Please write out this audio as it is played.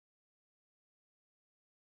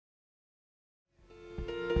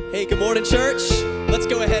Hey, good morning, church. Let's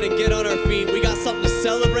go ahead and get on our feet. We got something to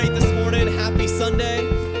celebrate this morning. Happy Sunday.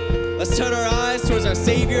 Let's turn our eyes towards our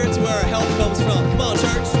Savior, to where our help comes from. Come on,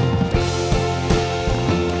 church.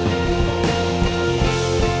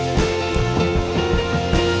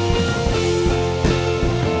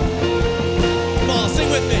 Come on,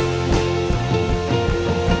 sing with me.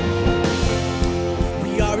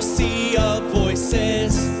 We are a sea of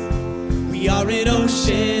voices. We are an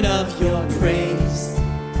ocean of your praise.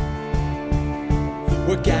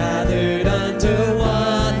 We're gathered under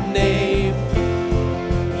one name.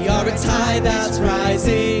 We are a tide that's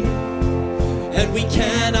rising, and we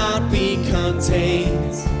cannot be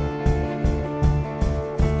contained.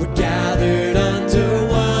 We're gathered under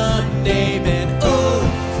one name, and oh,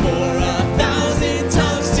 for 1,000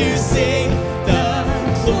 tongues to sing the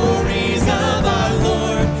glories of our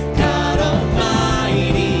Lord God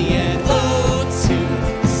Almighty, and oh,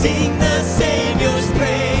 to sing the Savior's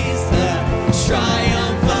praise, the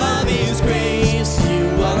triumph of His grace.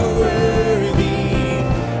 You are worthy,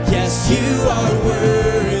 yes, you are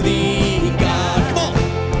worthy, God. Come on.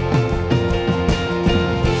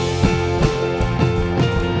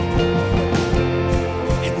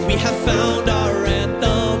 And we have found our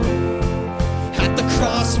anthem at the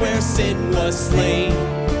cross where sin was slain.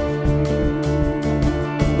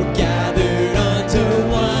 We're gathered under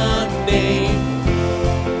one name,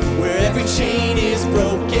 where every chain is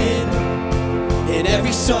broken and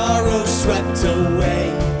every sorrow swept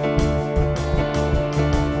away.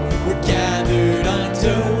 We're gathered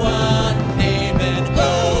under one name, and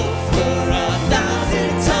oh, for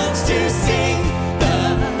 1,000 tongues to sing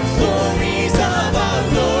the glories of our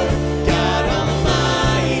Lord God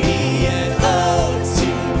Almighty, and oh, to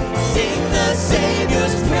sing the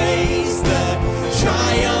Savior's praise, the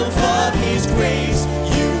triumph of His grace.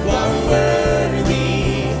 You are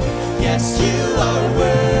worthy, yes, you are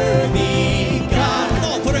worthy, God. Come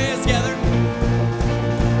on, put our hands together.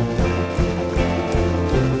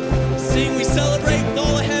 Sing, we celebrate with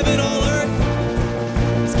all of heaven, all earth.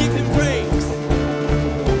 Let's give Him praise.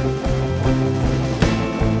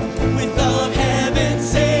 With all of heaven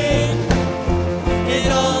sing,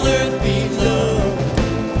 and all earth below.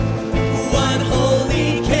 One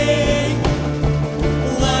holy King,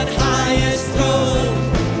 one highest throne.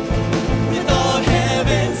 With all of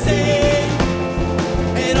heaven sing,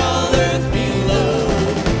 and all earth below.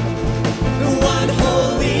 One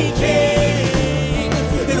holy King,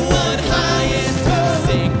 and one highest throne.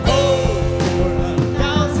 Sing, oh, for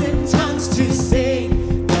 1,000 tongues to sing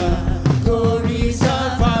the glories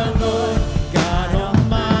of our Lord God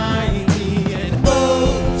Almighty, and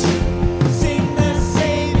oh, to sing the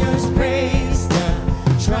Savior's praise, the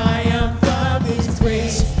triumph of His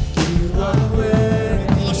grace. You are worthy.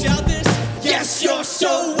 Come on, shout this. Yes, you're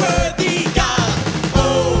so worthy, God.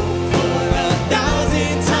 Oh, for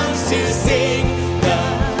 1,000 tongues to sing the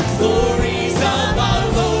glories of our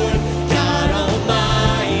Lord God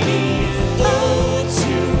Almighty. Oh,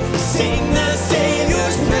 to sing the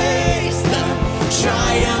Savior's praise, the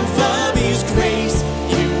triumph of His grace.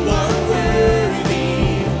 You are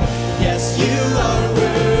worthy, yes, you are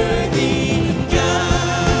worthy, God.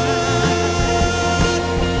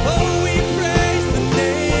 Oh, we praise the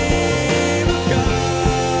name of God.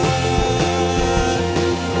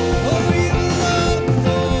 Oh, we love the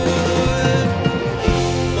Lord.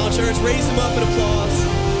 Come on, church, raise Him up in applause.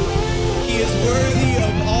 He is worthy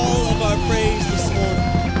of all of our praise this morning.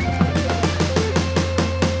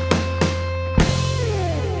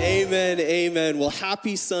 Amen, amen. Well,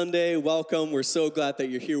 happy Sunday. Welcome. We're so glad that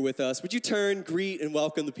you're here with us. Would you turn, greet, and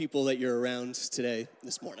welcome the people that you're around today,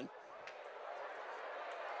 this morning?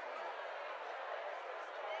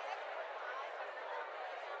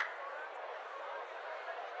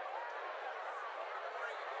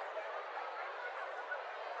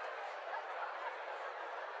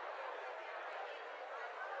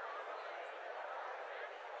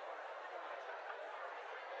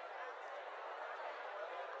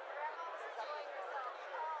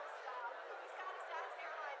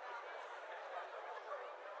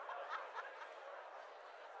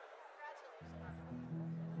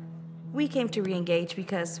 We came to Reengage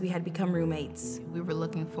because we had become roommates. We were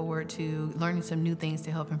looking forward to learning some new things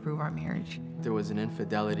to help improve our marriage. There was an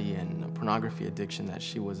infidelity and a pornography addiction that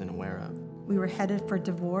she wasn't aware of. We were headed for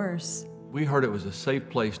divorce. We heard it was a safe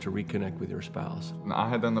place to reconnect with your spouse. I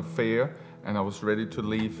had an affair, and I was ready to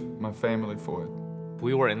leave my family for it.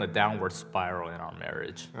 We were in a downward spiral in our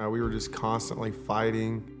marriage. We were just constantly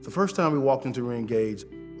fighting. The first time we walked into Reengage,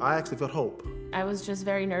 I actually felt hope. I was just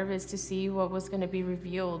very nervous to see what was going to be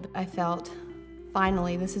revealed. I felt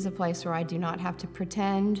Finally, this is a place where I do not have to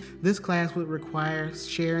pretend. This class would require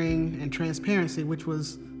sharing and transparency, which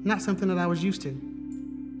was not something that I was used to.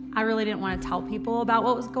 I really didn't want to tell people about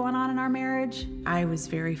what was going on in our marriage. I was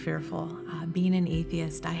very fearful. Being an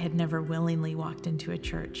atheist, I had never willingly walked into a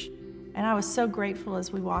church. And I was so grateful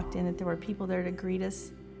as we walked in that there were people there to greet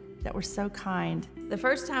us that were so kind. The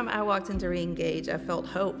first time I walked into Reengage, I felt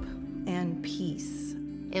hope and peace.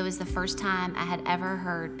 It was the first time I had ever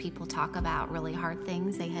heard people talk about really hard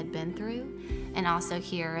things they had been through, and also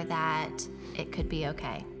hear that it could be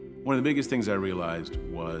okay. One of the biggest things I realized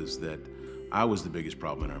was that I was the biggest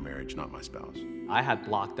problem in our marriage, not my spouse. I had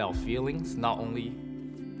blocked out feelings, not only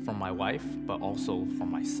from my wife, but also from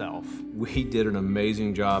myself. We did an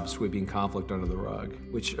amazing job sweeping conflict under the rug,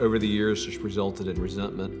 which over the years just resulted in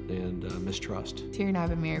resentment and mistrust. Terry and I have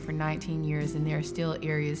been married for 19 years, and there are still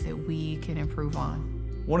areas that we can improve on.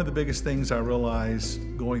 One of the biggest things I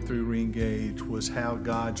realized going through Reengage was how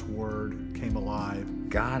God's Word came alive.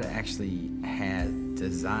 God actually had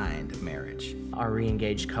designed marriage. Our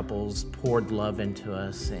Reengaged couples poured love into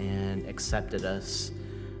us and accepted us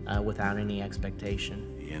without any expectation.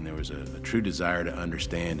 And there was a true desire to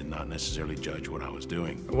understand and not necessarily judge what I was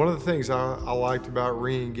doing. One of the things I liked about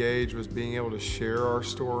Reengage was being able to share our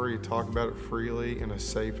story, talk about it freely in a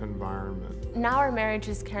safe environment. Now our marriage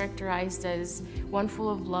is characterized as one full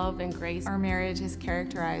of love and grace. Our marriage is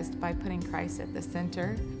characterized by putting Christ at the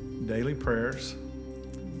center. Daily prayers,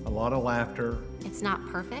 a lot of laughter. It's not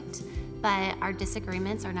perfect, but our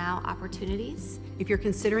disagreements are now opportunities. If you're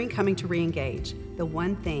considering coming to Reengage, the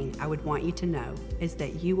one thing I would want you to know is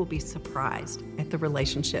that you will be surprised at the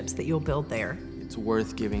relationships that you'll build there. It's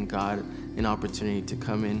worth giving God an opportunity to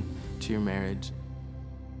come in to your marriage.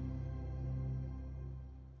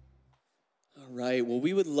 All right, well,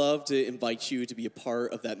 we would love to invite you to be a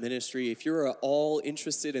part of that ministry. If you're at all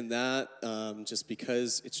interested in that, just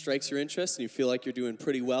because it strikes your interest and you feel like you're doing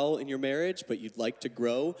pretty well in your marriage, but you'd like to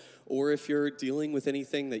grow, or if you're dealing with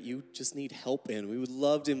anything that you just need help in, we would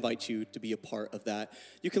love to invite you to be a part of that.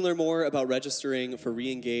 You can learn more about registering for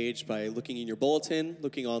Reengage by looking in your bulletin,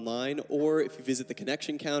 looking online, or if you visit the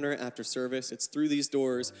connection counter after service, it's through these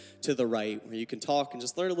doors to the right, where you can talk and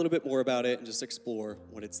just learn a little bit more about it and just explore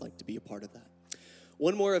what it's like to be a part of that.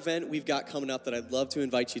 One more event we've got coming up that I'd love to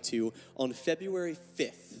invite you to on February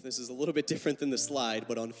 5th. This is a little bit different than the slide,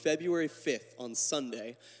 but on February 5th, on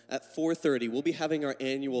Sunday at 4:30, we'll be having our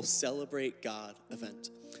annual Celebrate God event.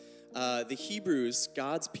 The Hebrews,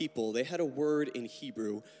 God's people, they had a word in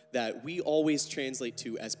Hebrew that we always translate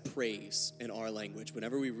to as praise in our language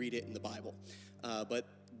whenever we read it in the Bible. But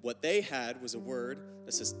what they had was a word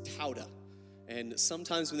that says tauda. And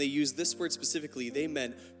sometimes when they use this word specifically, they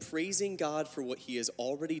meant praising God for what he has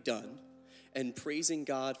already done and praising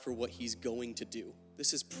God for what he's going to do.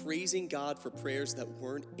 This is praising God for prayers that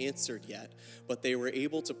weren't answered yet, but they were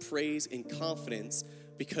able to praise in confidence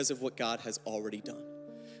because of what God has already done.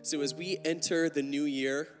 So as we enter the new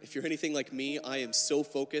year, if you're anything like me, I am so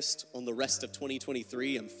focused on the rest of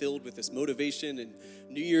 2023. I'm filled with this motivation and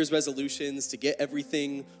New Year's resolutions to get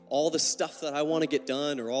everything, all the stuff that I want to get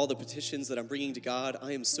done or all the petitions that I'm bringing to God.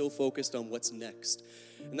 I am so focused on what's next.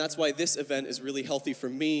 And that's why this event is really healthy for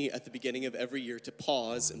me at the beginning of every year to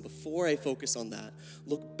pause and before I focus on that,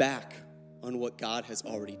 look back on what God has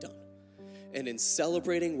already done. And in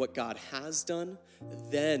celebrating what God has done,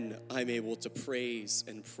 then I'm able to praise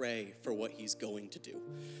and pray for what he's going to do.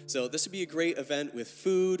 So this would be a great event with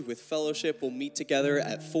food, with fellowship. We'll meet together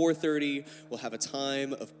at 4:30. We'll have a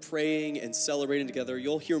time of praying and celebrating together.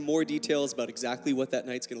 You'll hear more details about exactly what that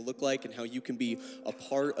night's going to look like and how you can be a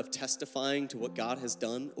part of testifying to what God has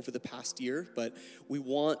done over the past year. But we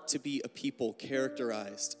want to be a people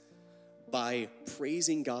characterized by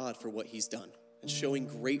praising God for what he's done and showing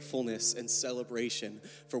gratefulness and celebration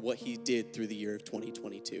for what he did through the year of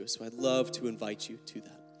 2022. So I'd love to invite you to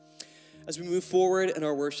that. As we move forward in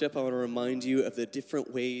our worship, I want to remind you of the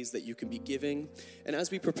different ways that you can be giving. And as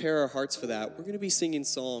we prepare our hearts for that, we're going to be singing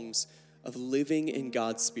songs of living in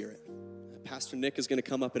God's Spirit. Pastor Nick is going to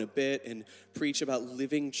come up in a bit and preach about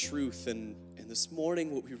living truth. And this morning,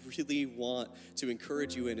 what we really want to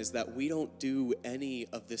encourage you in is that we don't do any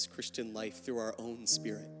of this Christian life through our own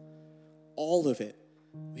spirit. All of it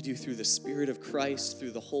we do through the Spirit of Christ,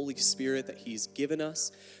 through the Holy Spirit that he's given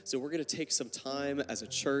us. So we're going to take some time as a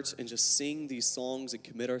church and just sing these songs and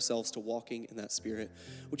commit ourselves to walking in that Spirit.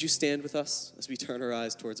 Would you stand with us as we turn our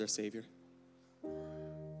eyes towards our Savior?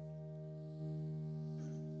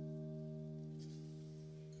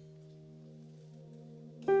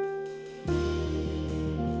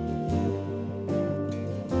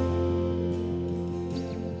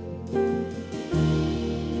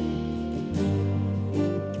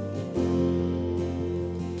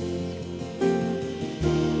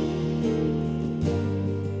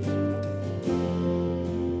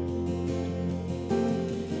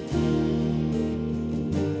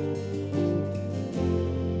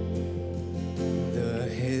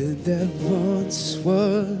 that once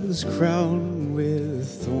was crowned with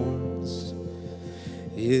thorns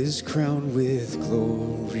is crowned with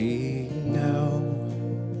glory now.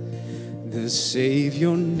 The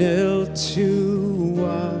Savior knelt to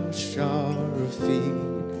wash our feet,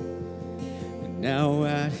 and now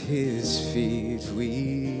at his feet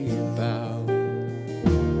we bow.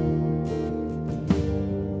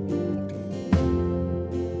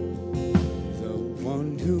 The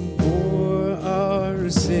one who bore our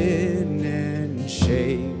sin and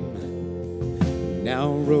shame,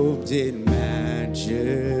 now robed in majesty,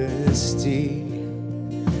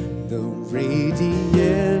 the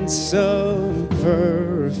radiance of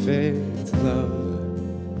perfect love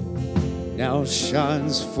now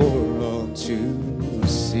shines for all to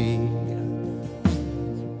see.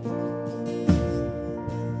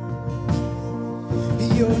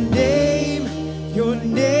 Your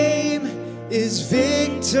name is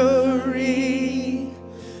victory.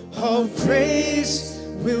 All praise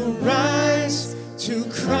will rise to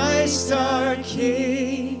Christ our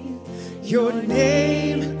King. Your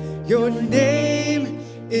name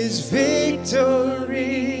is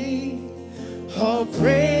victory. All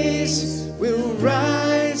praise will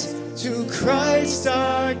rise to Christ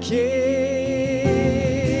our King.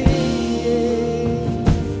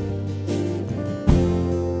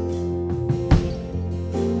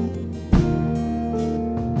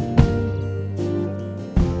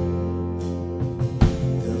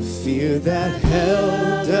 The fear that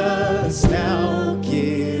held us now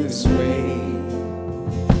gives way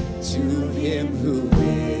to him who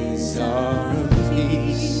is our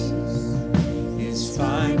peace. His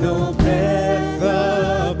final breath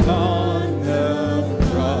upon the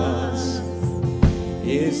cross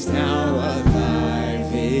is now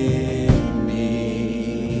alive in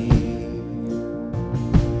me.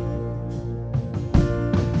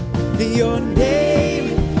 Your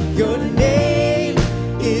name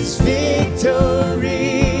is victory.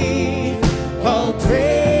 All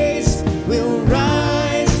praise will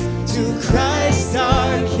rise to Christ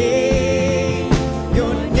our King.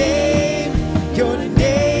 Your name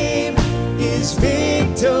is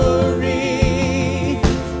victory.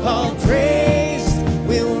 All praise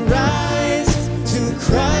will rise to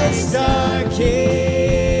Christ our King.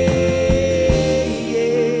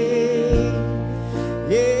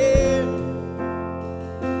 Yeah.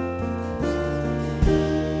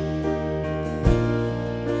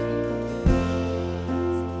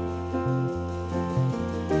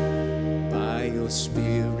 By your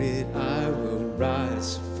Spirit I will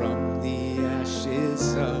rise from the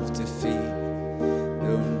ashes of defeat.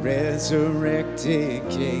 The resurrected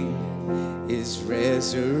King is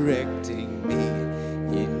resurrecting me.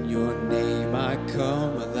 In your name I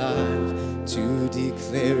come alive to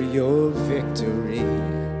declare your victory.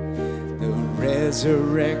 The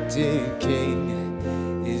resurrected King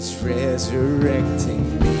is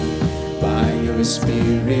resurrecting me. By your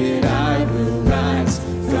Spirit I will rise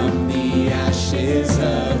from the ashes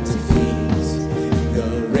of defeat.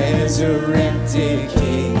 The resurrected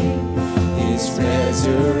King is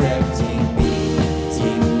resurrecting me.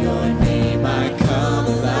 In your name I come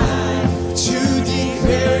alive to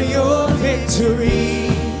declare your victory.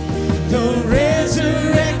 The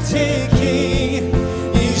resurrected King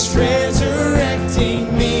is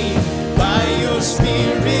resurrecting me. By your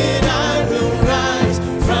Spirit I will rise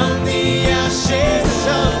from the ashes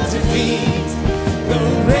of defeat. The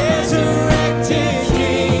resurrected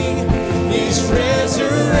King is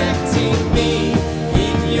resurrecting me.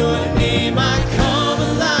 In your name I come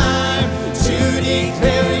alive to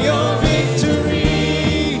declare your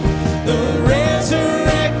victory. The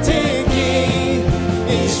resurrected King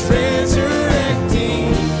is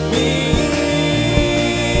resurrecting me.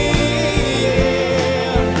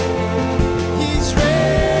 He's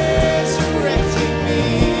resurrecting me.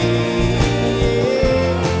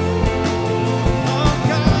 Oh,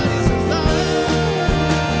 God is the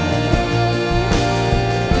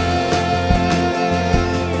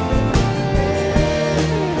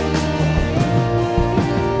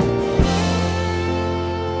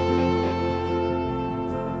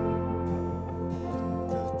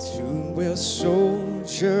tomb where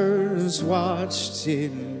soldiers watched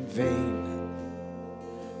in vain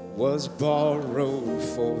was borrowed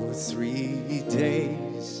for 3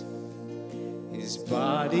 days. His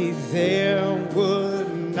body there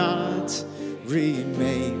would not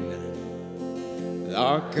remain.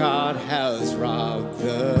 Our God has robbed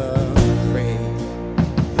the grave.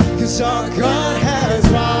 'Cause our God has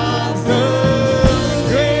robbed the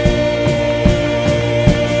grave.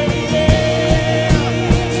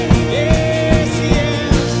 Yes, he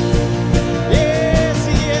has. Yes,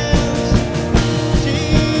 he has.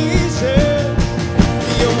 Jesus.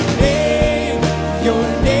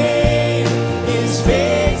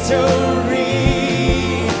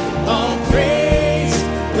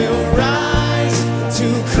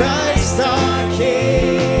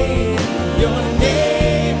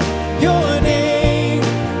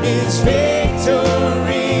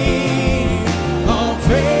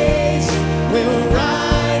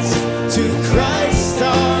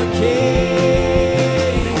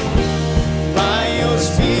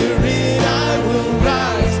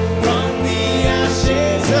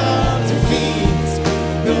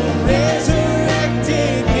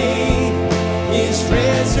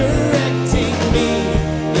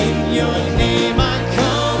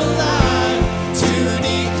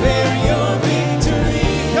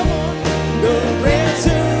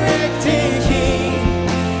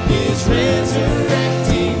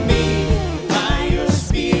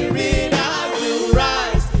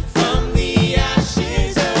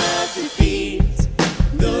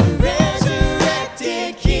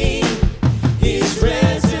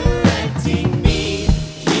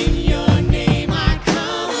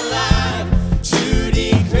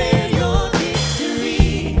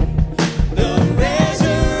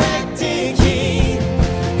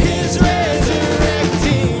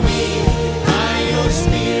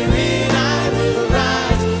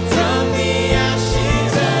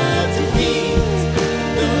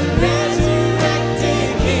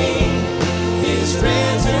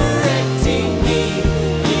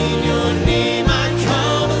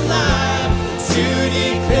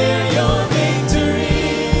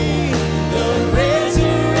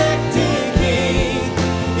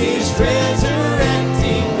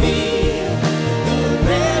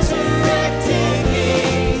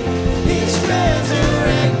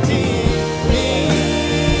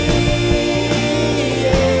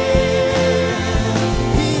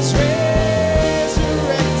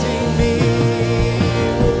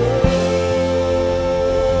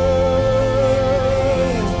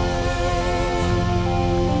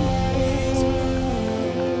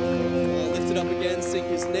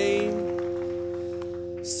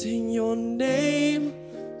 Sing your name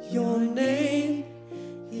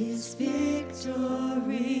is victory,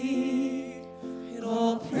 and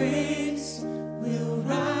all praise will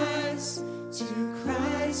rise to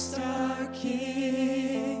Christ our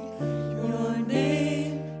King.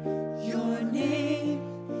 Your name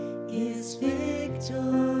is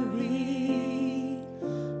victory,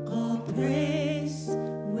 all praise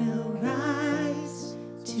will rise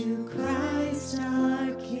to Christ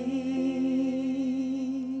our King.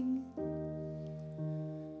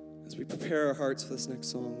 As we prepare our hearts for this next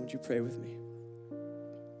song, would you pray with me?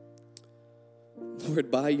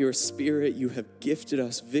 Lord, by your Spirit, you have gifted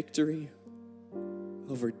us victory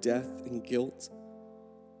over death and guilt.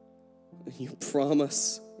 And you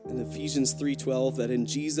promise in Ephesians 3:12 that in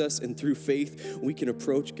Jesus and through faith, we can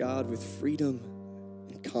approach God with freedom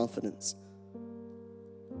and confidence.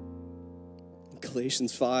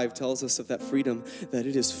 Galatians 5 tells us of that freedom, that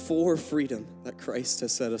it is for freedom that Christ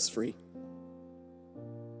has set us free.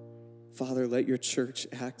 Father, let your church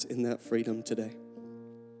act in that freedom today.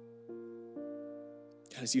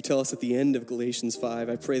 As you tell us at the end of Galatians 5,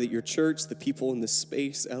 I pray that your church, the people in this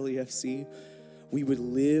space, LEFC, we would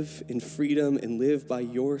live in freedom and live by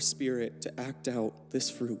your Spirit to act out this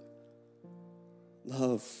fruit.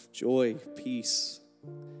 Love, joy, peace,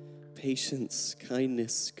 patience,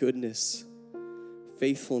 kindness, goodness,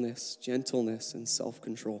 faithfulness, gentleness, and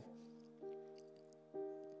self-control.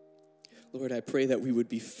 Lord, I pray that we would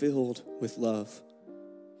be filled with love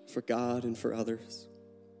for God and for others.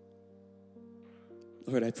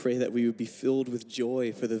 Lord, I pray that we would be filled with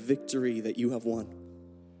joy for the victory that you have won.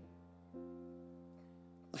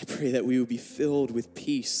 I pray that we would be filled with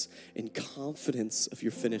peace and confidence of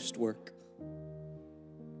your finished work.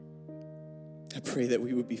 I pray that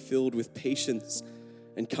we would be filled with patience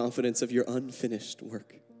and confidence of your unfinished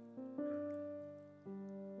work.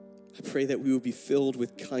 I pray that we would be filled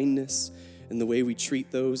with kindness in the way we treat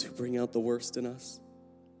those who bring out the worst in us.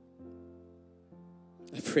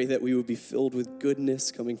 I pray that we would be filled with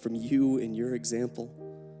goodness coming from you and your example.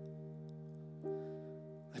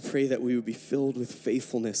 I pray that we would be filled with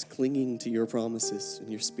faithfulness, clinging to your promises and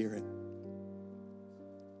your Spirit.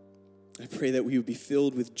 I pray that we would be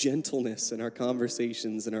filled with gentleness in our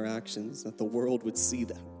conversations and our actions, that the world would see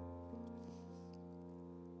that.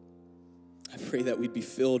 I pray that we'd be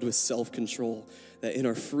filled with self-control, that in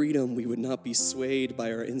our freedom we would not be swayed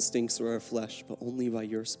by our instincts or our flesh, but only by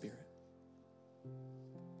your Spirit.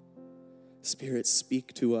 Spirit,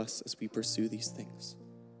 speak to us as we pursue these things.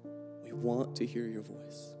 We want to hear your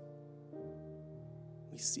voice.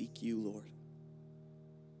 We seek you, Lord.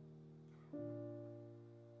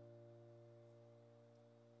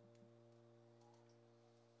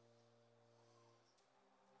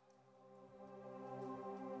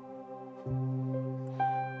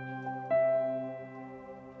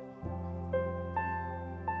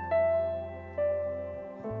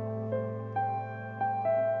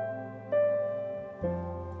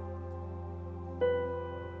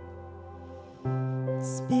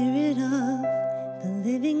 Spirit of the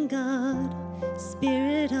living God,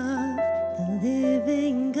 Spirit of the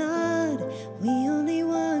living God, we only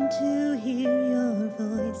want to hear your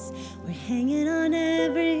voice. We're hanging on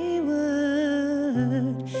every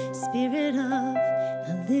word. Spirit of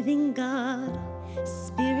the living God,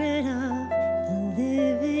 Spirit of the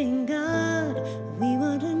living God, we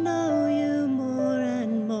want to know you more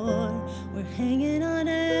and more. We're hanging on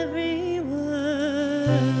every word.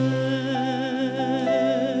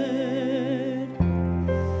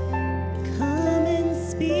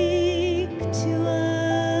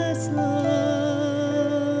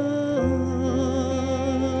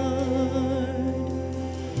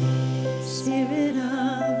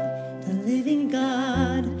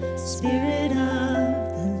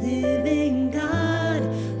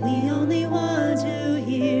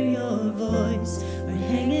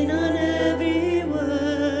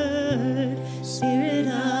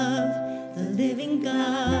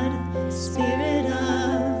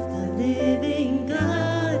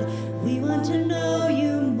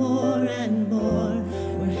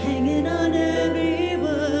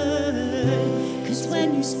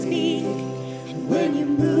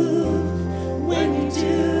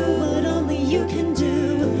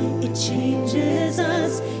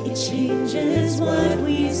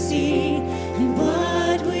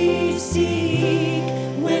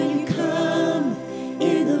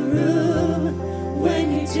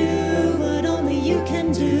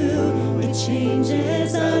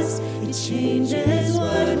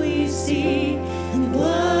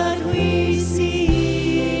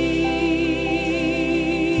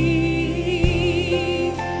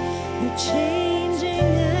 Changing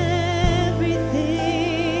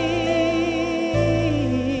everything.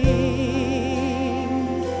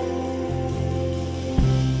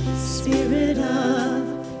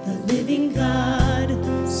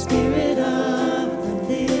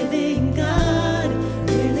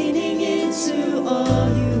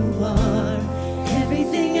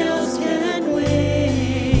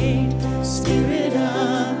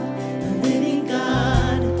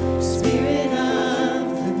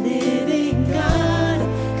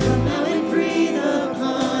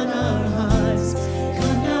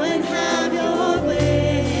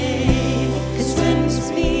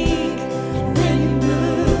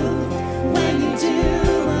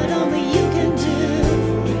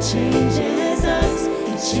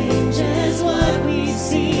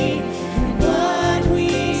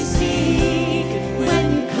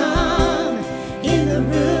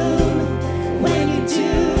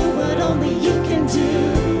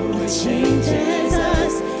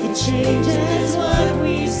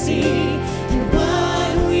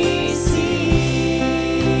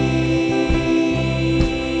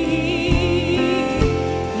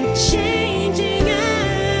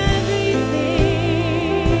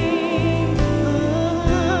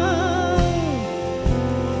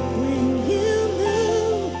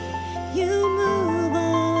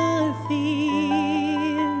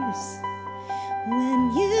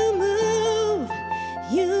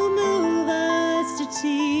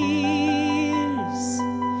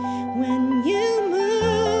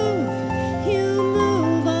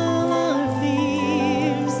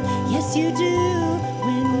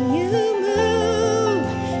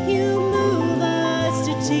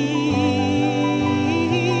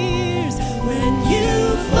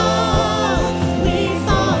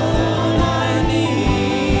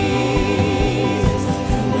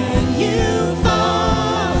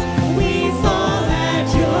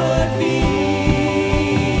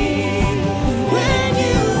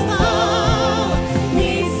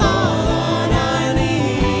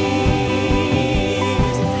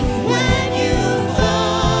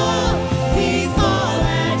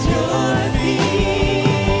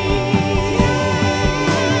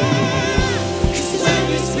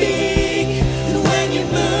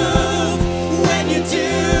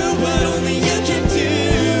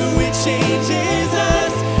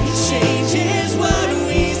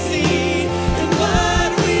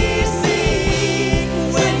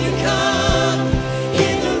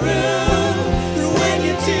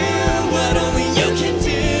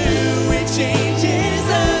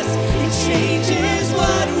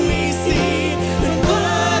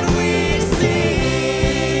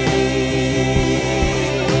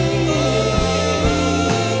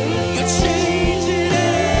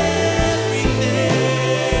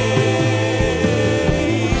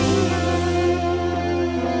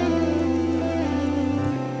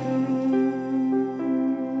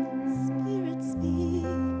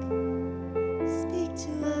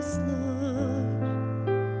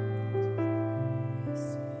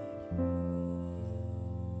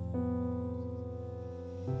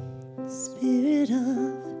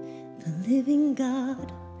 living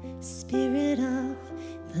God, Spirit of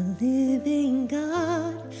the living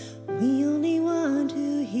God, we only want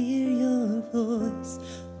to hear your voice.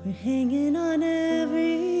 We're hanging on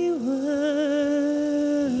every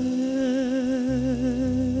word.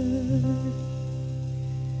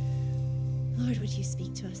 Lord, would you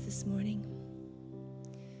speak to us this morning?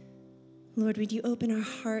 Lord, would you open our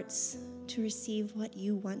hearts to receive what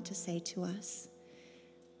you want to say to us?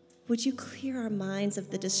 Would you clear our minds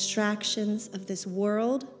of the distractions of this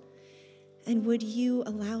world? And would you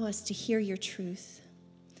allow us to hear your truth?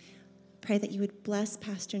 Pray that you would bless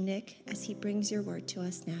Pastor Nick as he brings your word to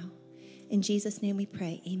us now. In Jesus' name we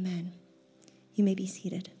pray, amen. You may be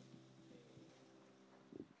seated.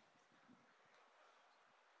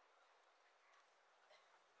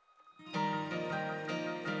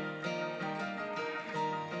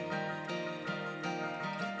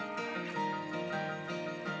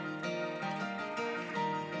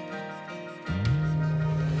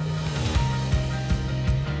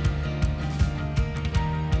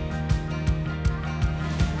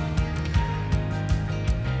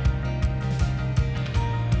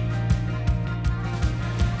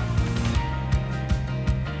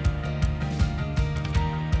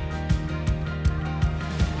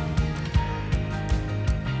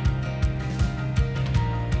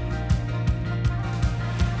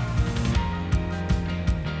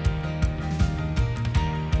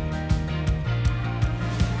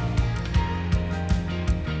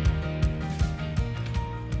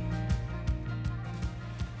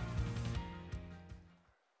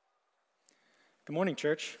 Good morning,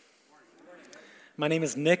 church. My name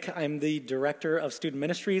is Nick. I'm the Director of Student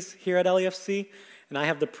Ministries here at LEFC, and I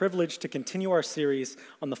have the privilege to continue our series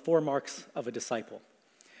on the 4 marks of a disciple.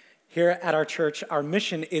 Here at our church, our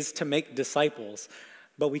mission is to make disciples,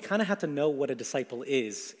 but we kind of have to know what a disciple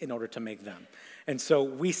is in order to make them. And so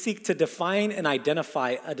we seek to define and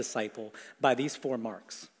identify a disciple by these 4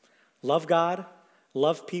 marks: love God,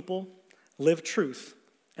 love people, live truth,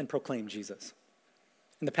 and proclaim Jesus.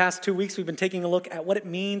 In the past 2 weeks, we've been taking a look at what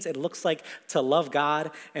it looks like to love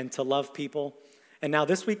God and to love people. And now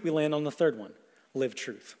this week, we land on the 3rd one, live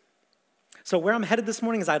truth. So where I'm headed this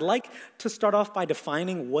morning is I'd like to start off by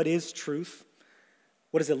defining what is truth.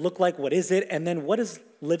 What does it look like? What is it? And then what is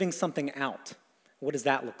living something out? What does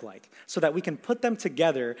that look like? So that we can put them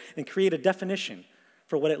together and create a definition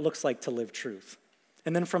for what it looks like to live truth.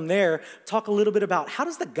 And then from there, talk a little bit about how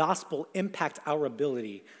does the gospel impact our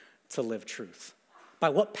ability to live truth? By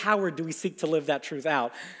what power do we seek to live that truth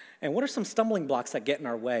out? And what are some stumbling blocks that get in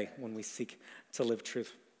our way when we seek to live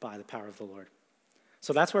truth by the power of the Lord?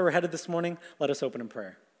 So that's where we're headed this morning. Let us open in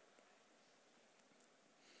prayer.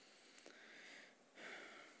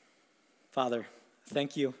 Father,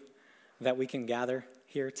 thank you that we can gather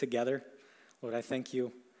here together. Lord, I thank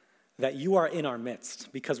you that you are in our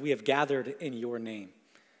midst because we have gathered in your name.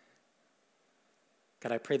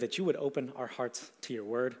 God, I pray that you would open our hearts to your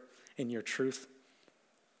word and your truth.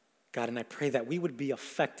 God, and I pray that we would be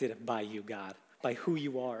affected by you, God, by who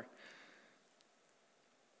you are.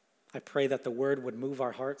 I pray that the word would move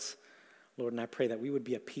our hearts, Lord, and I pray that we would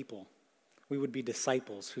be a people. We would be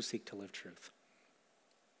disciples who seek to live truth.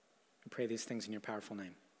 I pray these things in your powerful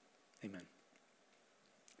name. Amen.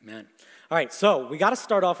 Amen. All right, so we got to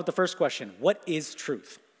start off with the first question. What is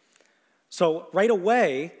truth? So right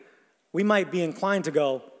away, we might be inclined to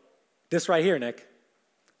go, this right here, Nick,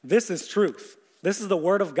 this is truth. This is the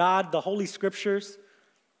word of God, the Holy Scriptures.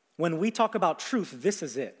 When we talk about truth, this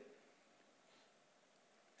is it.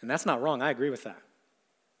 And that's not wrong. I agree with that.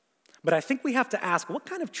 But I think we have to ask, what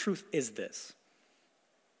kind of truth is this?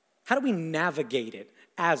 How do we navigate it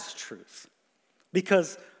as truth?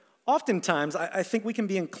 Because oftentimes, I think we can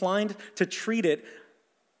be inclined to treat it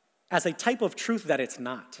as a type of truth that it's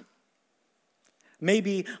not.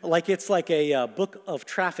 Maybe like it's like a book of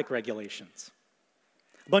traffic regulations.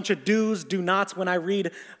 A bunch of do's, do nots. When I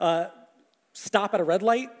read stop at a red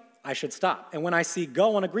light, I should stop. And when I see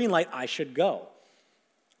go on a green light, I should go.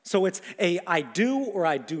 So it's a I do or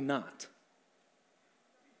I do not.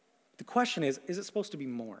 The question is it supposed to be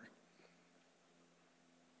more?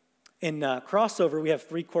 In Crossover, we have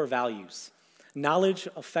 3 core values: knowledge,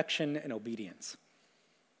 affection, and obedience.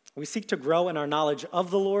 We seek to grow in our knowledge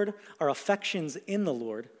of the Lord, our affections in the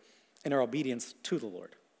Lord, and our obedience to the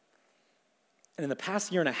Lord. And in the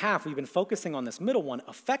past year and a half, we've been focusing on this middle one,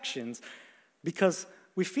 affections, because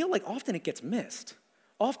we feel like often it gets missed.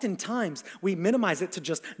 Oftentimes, we minimize it to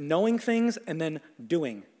just knowing things and then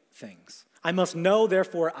doing things. I must know,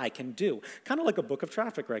 therefore I can do. Kind of like a book of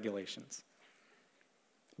traffic regulations.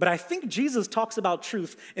 But I think Jesus talks about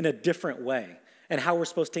truth in a different way and how we're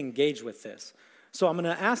supposed to engage with this. So I'm going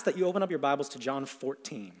to ask that you open up your Bibles to John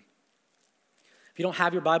 14. If you don't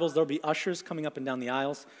have your Bibles, there'll be ushers coming up and down the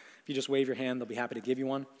aisles. If you just wave your hand, they'll be happy to give you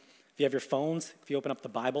one. If you have your phones, if you open up the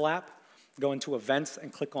Bible app, go into events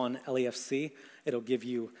and click on LAFC, it'll give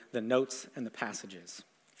you the notes and the passages.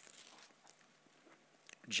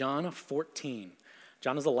 John 14.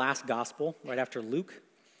 John is the last gospel, right after Luke.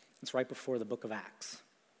 It's right before the book of Acts.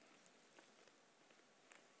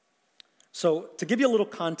 So to give you a little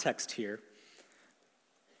context here,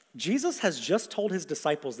 Jesus has just told his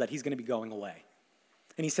disciples that he's going to be going away.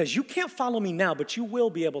 And he says, you can't follow me now, but you will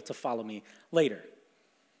be able to follow me later.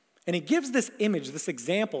 And he gives this image, this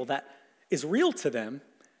example that is real to them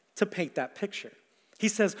to paint that picture. He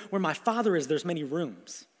says, where my Father is, there's many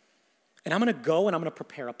rooms. And I'm going to go and I'm going to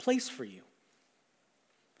prepare a place for you.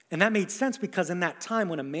 And that made sense because in that time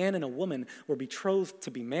when a man and a woman were betrothed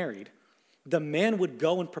to be married, the man would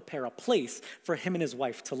go and prepare a place for him and his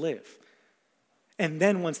wife to live. And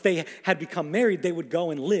then once they had become married, they would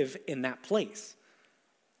go and live in that place.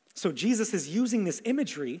 So Jesus is using this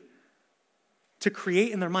imagery to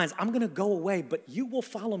create in their minds, I'm going to go away, but you will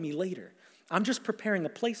follow me later. I'm just preparing a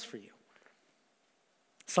place for you.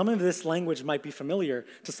 Some of this language might be familiar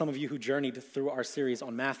to some of you who journeyed through our series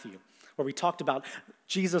on Matthew, where we talked about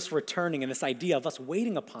Jesus returning and this idea of us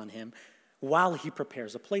waiting upon him while he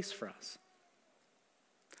prepares a place for us.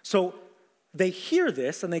 So they hear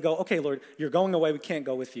this and they go, okay, Lord, you're going away, we can't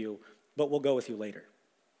go with you, but we'll go with you later.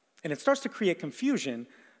 And it starts to create confusion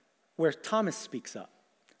where Thomas speaks up.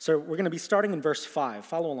 So we're going to be starting in verse 5.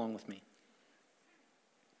 Follow along with me.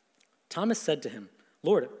 Thomas said to him,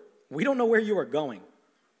 Lord, we don't know where you are going,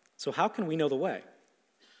 so how can we know the way?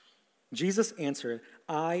 Jesus answered,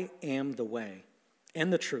 I am the way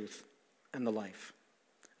and the truth and the life.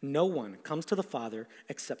 No one comes to the Father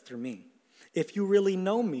except through me. If you really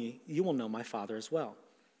know me, you will know my Father as well.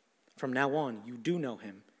 From now on, you do know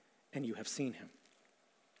him, and you have seen him.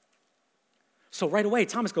 So right away,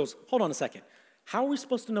 Thomas goes, hold on a second. How are we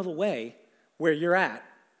supposed to know the way where you're at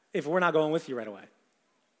if we're not going with you right away?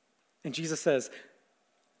 And Jesus says,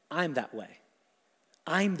 I'm that way.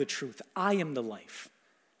 I'm the truth. I am the life.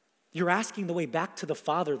 You're asking the way back to the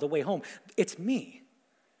Father, the way home. It's me.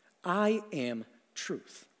 I am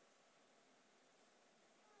truth.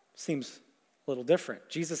 Seems a little different.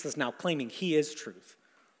 Jesus is now claiming he is truth.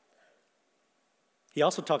 He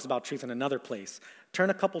also talks about truth in another place. Turn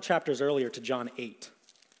a couple chapters earlier to John 8.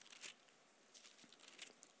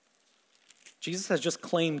 Jesus has just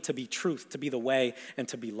claimed to be truth, to be the way, and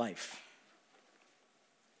to be life.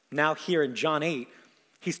 Now here in John 8,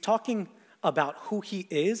 he's talking about who he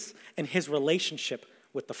is and his relationship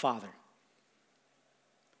with the Father.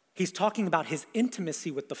 He's talking about his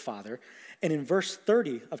intimacy with the Father. And in verse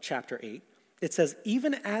 30 of chapter 8, it says,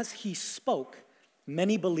 even as he spoke,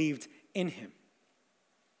 many believed in him.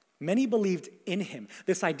 Many believed in him.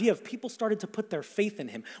 This idea of people started to put their faith in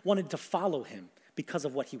him, wanted to follow him because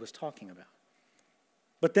of what he was talking about.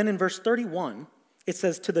 But then in verse 31, it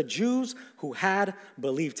says, to the Jews who had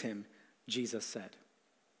believed him, Jesus said.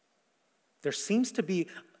 There seems to be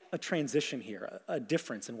a transition here, a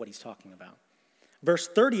difference in what he's talking about. Verse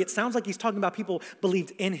 30, it sounds like he's talking about people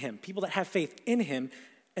believed in him, people that have faith in him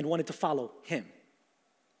and wanted to follow him.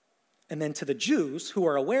 And then to the Jews who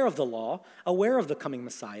are aware of the law, aware of the coming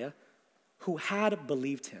Messiah, who had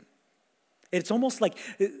believed him. It's almost like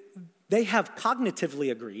they have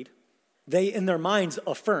cognitively agreed, they in their minds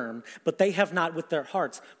affirm, but they have not with their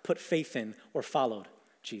hearts put faith in or followed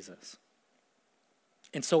Jesus.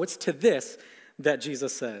 And so it's to this that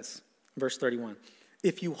Jesus says, verse 31,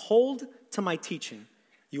 if you hold to my teaching,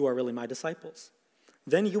 you are really my disciples.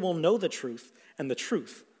 Then you will know the truth, and the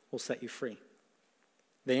truth will set you free.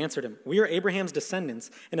 They answered him, we are Abraham's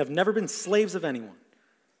descendants and have never been slaves of anyone.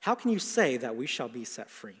 How can you say that we shall be set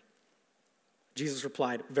free? Jesus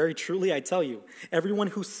replied, very truly I tell you, everyone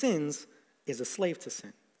who sins is a slave to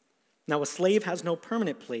sin. Now a slave has no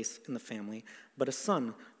permanent place in the family, but a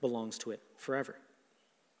son belongs to it forever.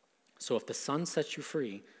 So if the Son sets you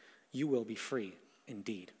free, you will be free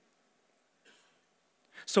indeed.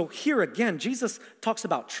 So here again, Jesus talks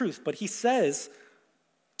about truth, but he says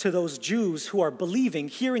to those Jews who are believing,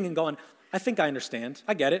 hearing and going, I think I understand,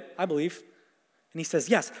 I get it, I believe. And he says,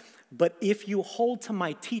 yes, but if you hold to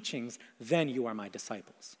my teachings, then you are my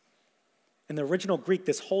disciples. In the original Greek,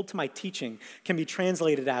 this hold to my teaching can be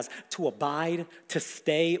translated as to abide, to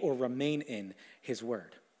stay, or remain in his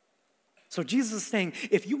word. So Jesus is saying,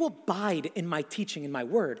 if you abide in my teaching, in my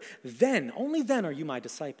word, then, only then are you my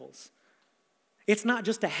disciples. It's not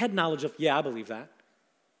just a head knowledge of, yeah, I believe that.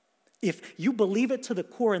 If you believe it to the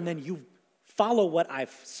core and then you follow what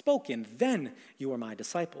I've spoken, then you are my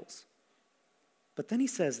disciples. But then he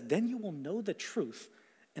says, then you will know the truth,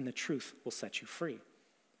 and the truth will set you free.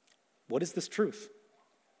 What is this truth?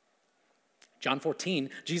 John 14,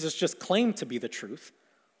 Jesus just claimed to be the truth.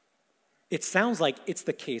 It sounds like it's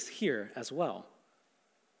the case here as well.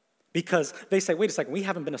 Because they say, wait a second, we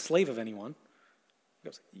haven't been a slave of anyone. He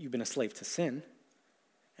goes, you've been a slave to sin.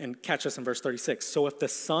 And catch us in verse 36. So if the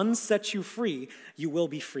Son sets you free, you will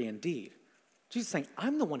be free indeed. Jesus is saying,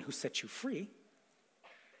 I'm the one who sets you free.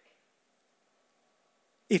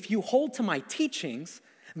 If you hold to my teachings,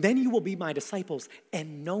 then you will be my disciples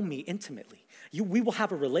and know me intimately. We will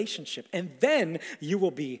have a relationship, and then you will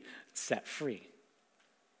be set free.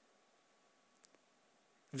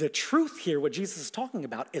 The truth here, what Jesus is talking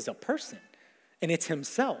about, is a person, and it's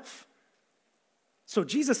himself. So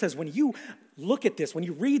Jesus says, when you look at this, when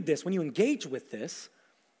you read this, when you engage with this,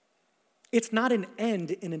 it's not an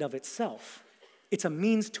end in and of itself. It's a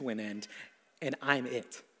means to an end, and I'm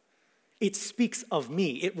it. It speaks of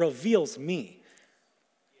me. It reveals me.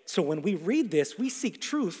 So when we read this, we seek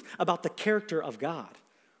truth about the character of God.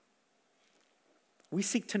 We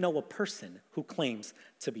seek to know a person who claims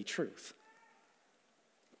to be truth.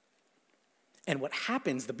 And what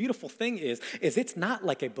happens, the beautiful thing is it's not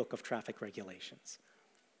like a book of traffic regulations.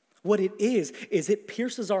 What it is it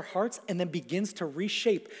pierces our hearts and then begins to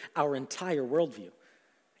reshape our entire worldview.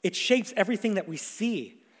 It shapes everything that we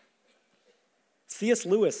see. C.S.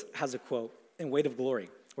 Lewis has a quote in Weight of Glory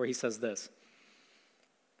where he says this: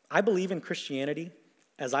 I believe in Christianity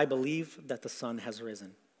as I believe that the sun has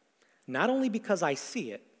risen, not only because I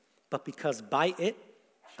see it, but because by it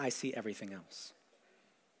I see everything else.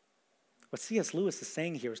 What C.S. Lewis is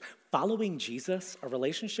saying here is following Jesus, a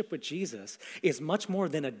relationship with Jesus, is much more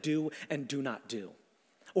than a do and do not do,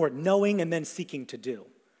 or knowing and then seeking to do.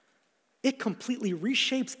 It completely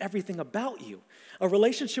reshapes everything about you. A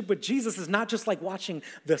relationship with Jesus is not just like watching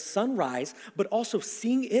the sunrise, but also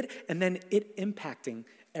seeing it and then it impacting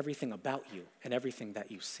everything about you and everything that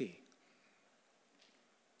you see.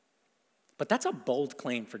 But that's a bold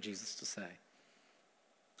claim for Jesus to say.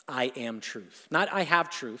 I am truth. Not I have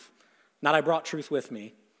truth. Not I brought truth with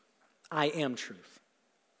me. I am truth.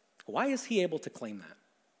 Why is he able to claim that?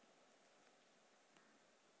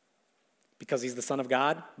 Because he's the Son of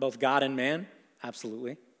God, both God and man?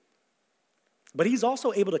 Absolutely. But he's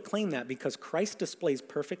also able to claim that because Christ displays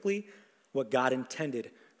perfectly what God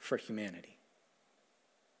intended for humanity.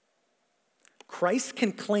 Christ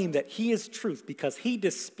can claim that he is truth because he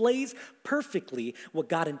displays perfectly what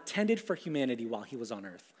God intended for humanity while he was on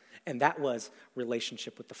earth, and that was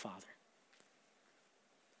relationship with the Father.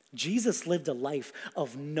 Jesus lived a life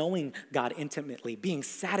of knowing God intimately, being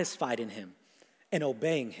satisfied in him, and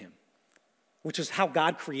obeying him, which is how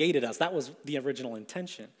God created us. That was the original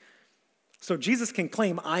intention. So Jesus can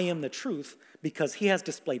claim, I am the truth, because he has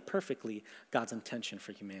displayed perfectly God's intention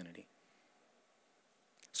for humanity.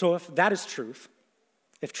 So if that is truth,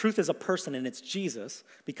 if truth is a person and it's Jesus,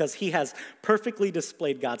 because he has perfectly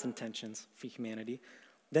displayed God's intentions for humanity,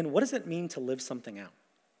 then what does it mean to live something out?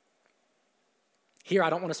 Here,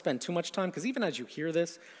 I don't want to spend too much time, because even as you hear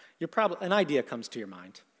this, an idea comes to your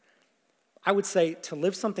mind. I would say to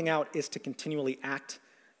live something out is to continually act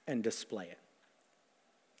and display it.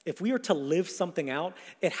 If we are to live something out,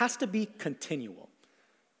 it has to be continual.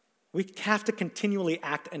 We have to continually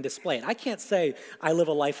act and display it. I can't say I live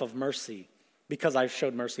a life of mercy because I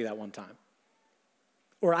showed mercy that one time.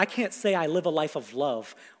 Or I can't say I live a life of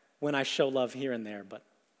love when I show love here and there, but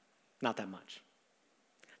not that much.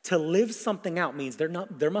 To live something out means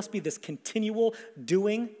there must be this continual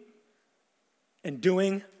doing and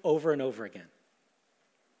doing over and over again.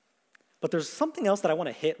 But there's something else that I want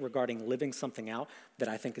to hit regarding living something out that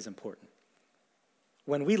I think is important.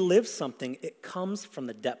 When we live something, it comes from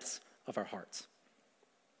the depths of our hearts.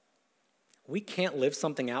 We can't live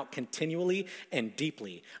something out continually and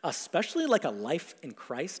deeply, especially like a life in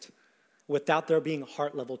Christ, without there being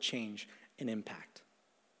heart-level change and impact.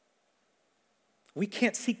 We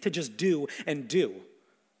can't seek to just do and do.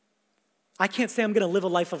 I can't say I'm going to live a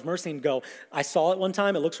life of mercy and go, I saw it one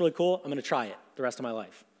time, it looks really cool, I'm going to try it the rest of my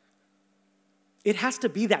life. It has to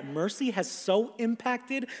be that mercy has so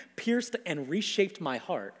impacted, pierced, and reshaped my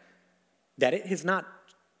heart that it has not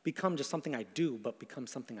become just something I do, but becomes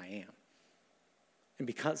something I am. And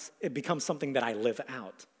because it becomes something that I live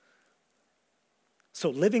out. So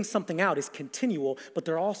living something out is continual, but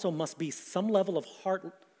there also must be some level of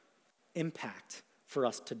heart impact for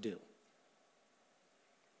us to do.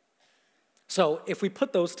 So if we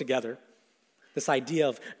put those together, this idea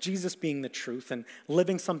of Jesus being the truth and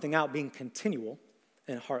living something out being continual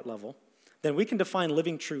and heart level, then we can define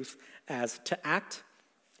living truth as to act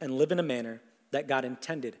and live in a manner that God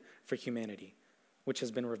intended for humanity, which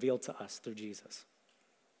has been revealed to us through Jesus.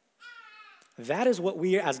 That is what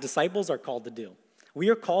we as disciples are called to do. We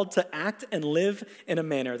are called to act and live in a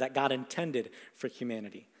manner that God intended for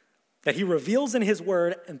humanity, that he reveals in his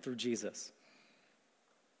word and through Jesus.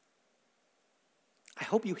 I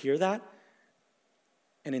hope you hear that,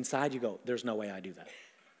 and inside you go, there's no way I do that.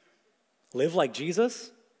 Live like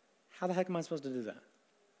Jesus? How the heck am I supposed to do that?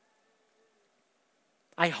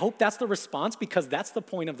 I hope that's the response, because that's the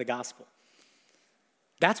point of the gospel.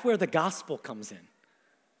 That's where the gospel comes in.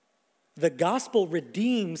 The gospel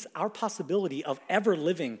redeems our possibility of ever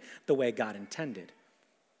living the way God intended.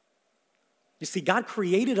 You see, God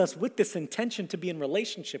created us with this intention to be in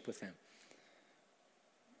relationship with him.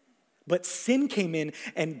 But sin came in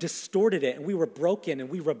and distorted it, and we were broken, and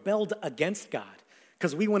we rebelled against God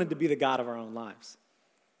because we wanted to be the God of our own lives.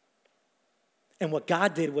 And what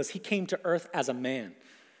God did was he came to earth as a man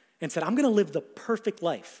and said, I'm going to live the perfect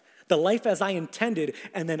life, the life as I intended,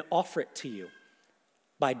 and then offer it to you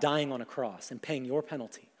by dying on a cross and paying your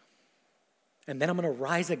penalty. And then I'm going to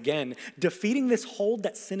rise again, defeating this hold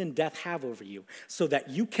that sin and death have over you so that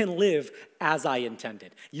you can live as I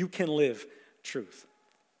intended. You can live truth.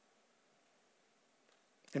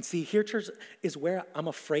 And see, here, church, is where I'm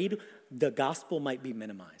afraid the gospel might be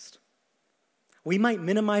minimized. We might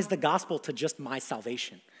minimize the gospel to just my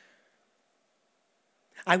salvation.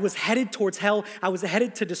 I was headed towards hell. I was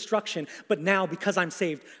headed to destruction. But now, because I'm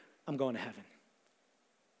saved, I'm going to heaven.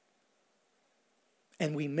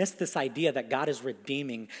 And we miss this idea that God is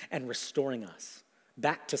redeeming and restoring us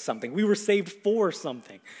back to something. We were saved for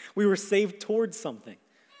something. We were saved towards something.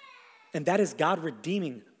 And that is God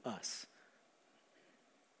redeeming us.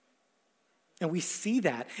 And we see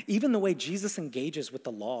that even the way Jesus engages with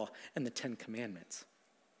the law and the 10 Commandments.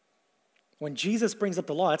 When Jesus brings up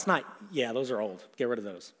the law, it's not, yeah, those are old. Get rid of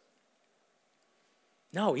those.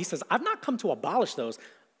 No, he says, I've not come to abolish those.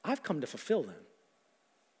 I've come to fulfill them.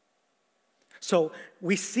 So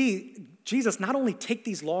we see Jesus not only take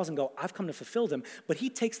these laws and go, I've come to fulfill them, but he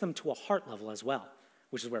takes them to a heart level as well,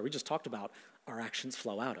 which is where we just talked about our actions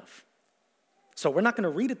flow out of. So we're not going to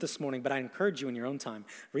read it this morning, but I encourage you in your own time.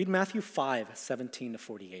 Read Matthew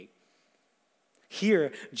 5:17-48.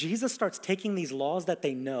 Here, Jesus starts taking these laws that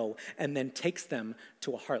they know and then takes them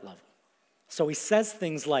to a heart level. So he says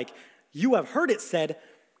things like, you have heard it said,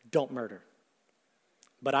 don't murder.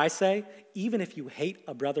 But I say, even if you hate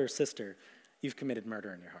a brother or sister, you've committed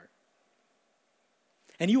murder in your heart.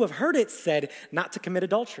 And you have heard it said not to commit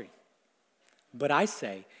adultery. But I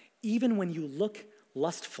say, even when you look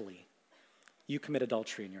lustfully, you commit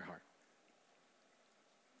adultery in your heart.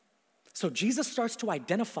 So Jesus starts to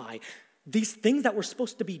identify these things that we're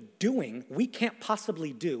supposed to be doing, we can't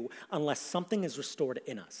possibly do unless something is restored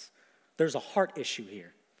in us. There's a heart issue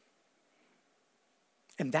here.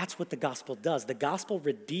 And that's what the gospel does. The gospel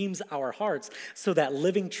redeems our hearts so that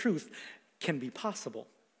living truth can be possible.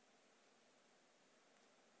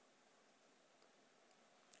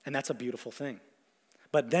 And that's a beautiful thing.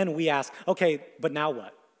 But then we ask, okay, but now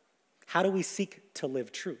what? How do we seek to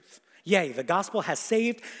live truth? Yay, the gospel has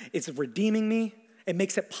saved, it's redeeming me, it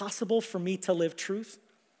makes it possible for me to live truth.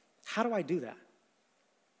 How do I do that?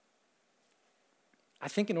 I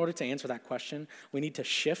think in order to answer that question, we need to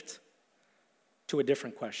shift to a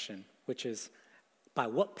different question, which is, by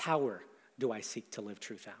what power do I seek to live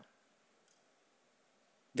truth out?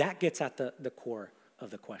 That gets at the core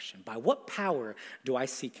of the question. By what power do I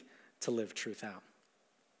seek to live truth out?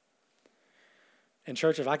 And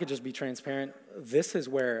church, if I could just be transparent, this is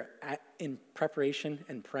where, in preparation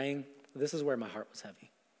and praying, this is where my heart was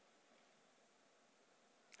heavy.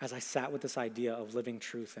 As I sat with this idea of living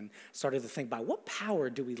truth and started to think, by what power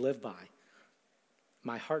do we live by?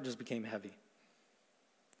 My heart just became heavy.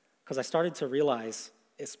 Because I started to realize,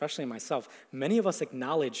 especially myself, many of us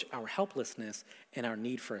acknowledge our helplessness and our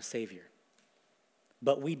need for a Savior.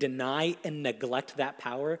 But we deny and neglect that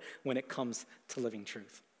power when it comes to living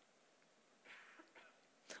truth.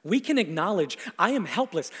 We can acknowledge, I am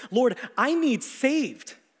helpless. Lord, I need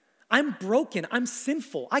saved. I'm broken. I'm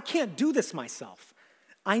sinful. I can't do this myself.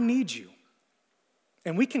 I need you.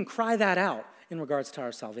 And we can cry that out in regards to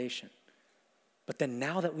our salvation. But then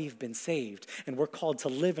now that we've been saved and we're called to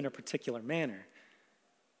live in a particular manner,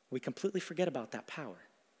 we completely forget about that power.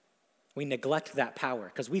 We neglect that power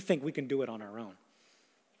because we think we can do it on our own.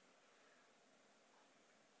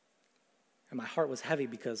 And my heart was heavy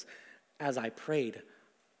because as I prayed,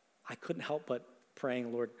 I couldn't help but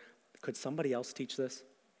praying, Lord, could somebody else teach this?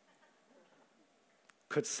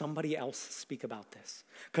 Could somebody else speak about this?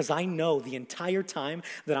 Because I know the entire time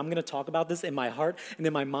that I'm going to talk about this in my heart and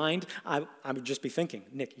in my mind, I would just be thinking,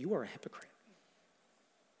 Nick, you are a hypocrite.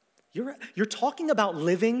 You're talking about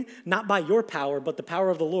living not by your power, but the power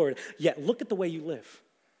of the Lord, yet look at the way you live.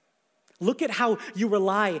 Look at how you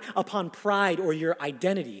rely upon pride or your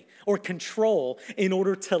identity or control in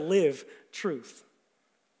order to live truth.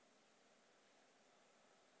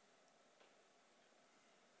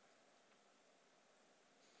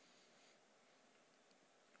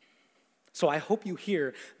 So I hope you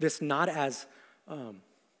hear this not as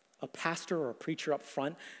a pastor or a preacher up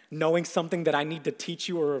front knowing something that I need to teach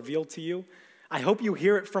you or reveal to you. I hope you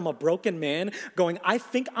hear it from a broken man going, I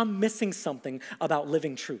think I'm missing something about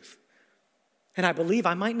living truth. And I believe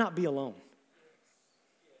I might not be alone.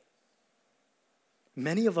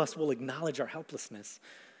 Many of us will acknowledge our helplessness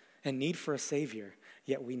and need for a Savior,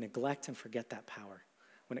 yet we neglect and forget that power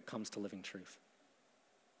when it comes to living truth.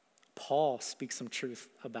 Paul speaks some truth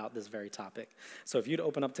about this very topic. So if you'd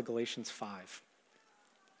open up to Galatians 5.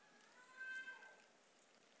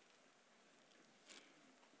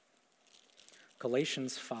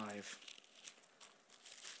 Galatians 5.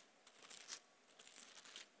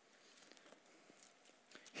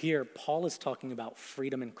 Here, Paul is talking about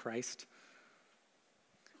freedom in Christ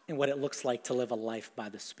and what it looks like to live a life by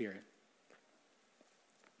the Spirit.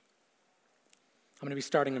 I'm going to be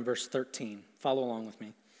starting in verse 13. Follow along with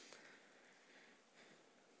me.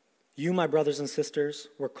 You, my brothers and sisters,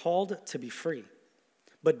 were called to be free,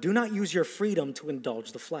 but do not use your freedom to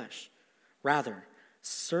indulge the flesh. Rather,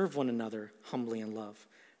 serve one another humbly in love.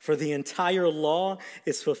 For the entire law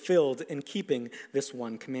is fulfilled in keeping this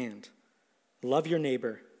one command. Love your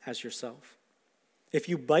neighbor as yourself. If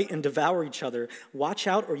you bite and devour each other, watch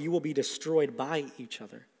out or you will be destroyed by each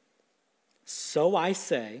other. So I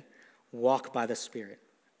say, walk by the Spirit,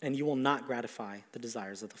 and you will not gratify the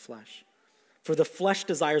desires of the flesh. For the flesh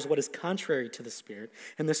desires what is contrary to the Spirit,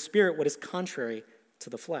 and the Spirit what is contrary to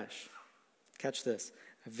the flesh. Catch this.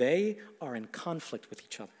 They are in conflict with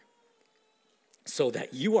each other, so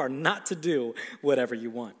that you are not to do whatever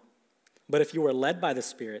you want. But if you are led by the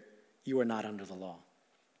Spirit, you are not under the law.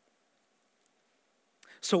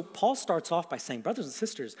 So Paul starts off by saying, brothers and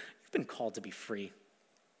sisters, you've been called to be free.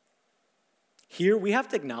 Here we have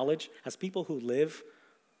to acknowledge, as people who live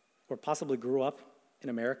or possibly grew up in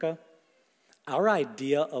America, our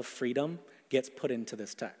idea of freedom gets put into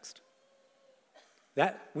this text.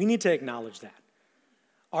 That we need to acknowledge that.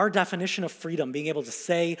 Our definition of freedom, being able to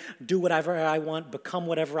say, do whatever I want, become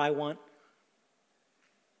whatever I want,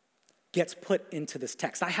 gets put into this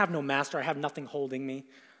text. I have no master, I have nothing holding me.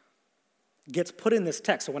 Gets put in this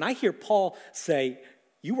text. So when I hear Paul say,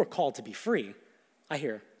 you were called to be free, I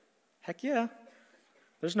hear, heck yeah.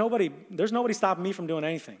 There's nobody stopping me from doing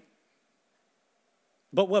anything.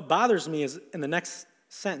 But what bothers me is in the next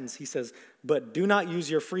sentence, he says, but do not use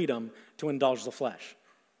your freedom to indulge the flesh.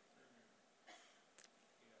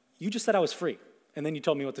 You just said I was free, and then you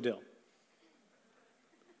told me what to do.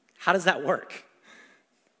 How does that work?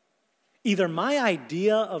 Either my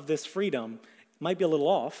idea of this freedom might be a little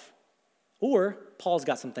off, or Paul's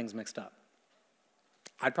got some things mixed up.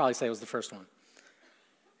 I'd probably say it was the first one.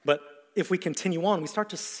 But if we continue on, we start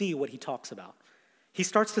to see what he talks about. He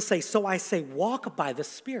starts to say, so I say, walk by the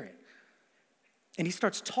Spirit. And he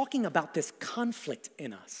starts talking about this conflict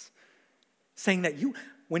in us, saying that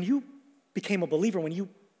when you became a believer, when you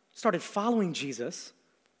started following Jesus,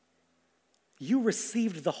 you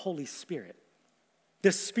received the Holy Spirit.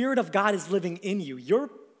 The Spirit of God is living in you. Your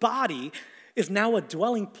body is now a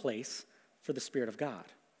dwelling place for the Spirit of God.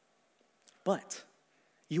 But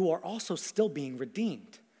you are also still being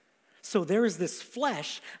redeemed. So there is this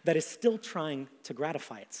flesh that is still trying to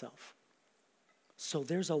gratify itself. So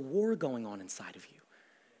there's a war going on inside of you.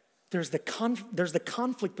 There's the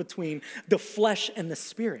conflict between the flesh and the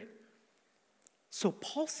Spirit. So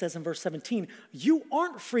Paul says in verse 17, you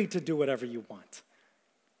aren't free to do whatever you want.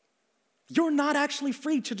 You're not actually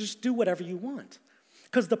free to just do whatever you want.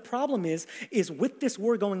 Because the problem is with this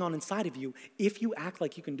war going on inside of you, if you act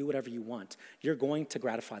like you can do whatever you want, you're going to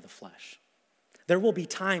gratify the flesh. There will be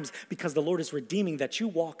times, because the Lord is redeeming, that you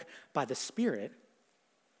walk by the Spirit,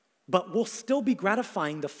 but we'll still be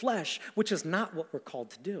gratifying the flesh, which is not what we're called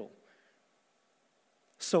to do.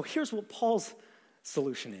 So here's what Paul's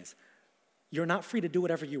solution is. You're not free to do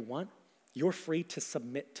whatever you want. You're free to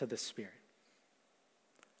submit to the Spirit.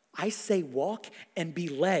 I say walk and be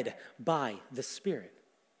led by the Spirit.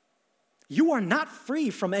 You are not free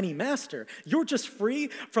from any master. You're just free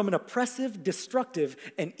from an oppressive, destructive,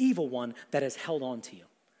 and evil one that has held on to you.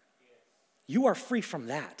 You are free from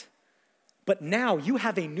that. But now you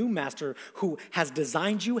have a new master who has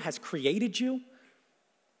designed you, has created you,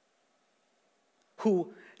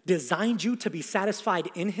 who designed you to be satisfied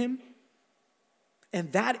in him.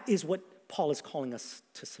 And that is what Paul is calling us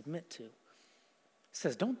to submit to. He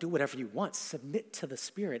says, don't do whatever you want. Submit to the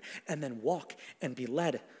Spirit and then walk and be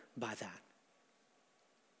led by that.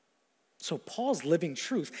 So Paul's living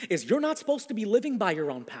truth is you're not supposed to be living by your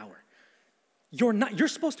own power. You're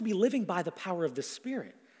supposed to be living by the power of the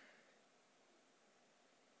Spirit.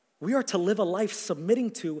 We are to live a life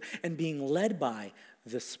submitting to and being led by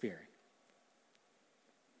the Spirit.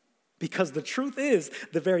 Because the truth is,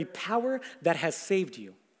 the very power that has saved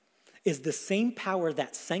you is the same power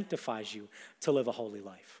that sanctifies you to live a holy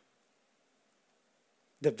life.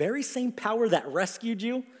 The very same power that rescued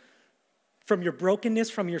you from your brokenness,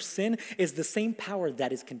 from your sin, is the same power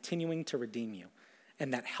that is continuing to redeem you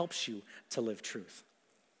and that helps you to live truth.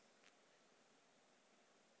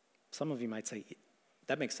 Some of you might say,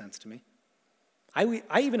 that makes sense to me.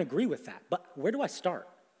 I even agree with that, but where do I start?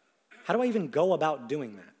 How do I even go about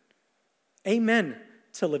doing that? Amen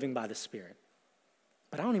to living by the Spirit,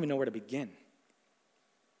 but I don't even know where to begin.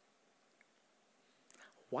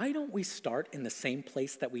 Why don't we start in the same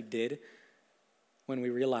place that we did when we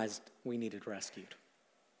realized we needed rescued?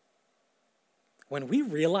 When we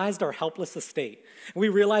realized our helpless estate, we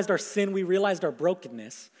realized our sin, we realized our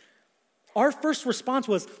brokenness, our first response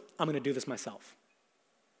was, I'm going to do this myself.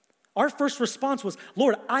 Our first response was,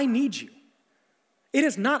 Lord, I need you. It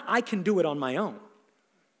is not I can do it on my own.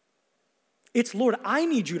 It's, Lord, I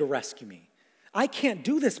need you to rescue me. I can't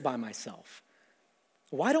do this by myself.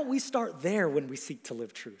 Why don't we start there when we seek to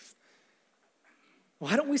live truth?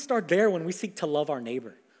 Why don't we start there when we seek to love our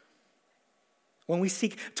neighbor? When we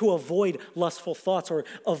seek to avoid lustful thoughts or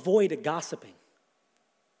avoid gossiping?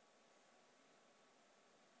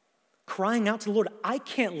 Crying out to the Lord, I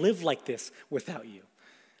can't live like this without you.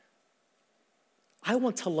 I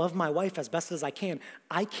want to love my wife as best as I can.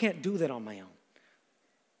 I can't do that on my own.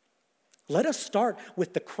 Let us start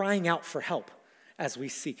with the crying out for help as we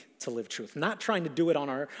seek to live truth. Not trying to do it on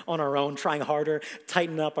our own, trying harder,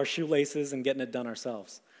 tighten up our shoelaces and getting it done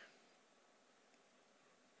ourselves.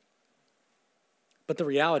 But the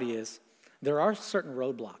reality is, there are certain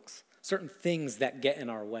roadblocks, certain things that get in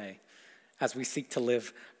our way as we seek to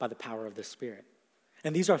live by the power of the Spirit.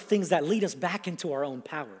 And these are things that lead us back into our own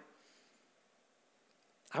power.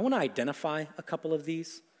 I want to identify a couple of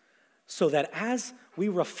these so that as we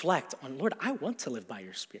reflect on, Lord, I want to live by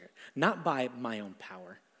your Spirit, not by my own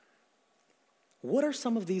power. What are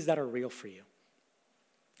some of these that are real for you?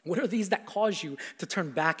 What are these that cause you to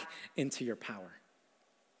turn back into your power?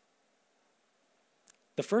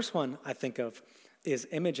 The first one I think of is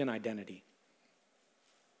image and identity.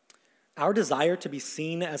 Our desire to be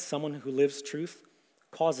seen as someone who lives truth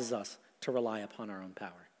causes us to rely upon our own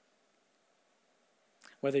power.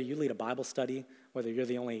 Whether you lead a Bible study, whether you're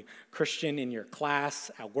the only Christian in your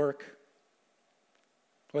class, at work,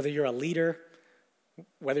 whether you're a leader,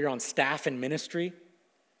 whether you're on staff in ministry,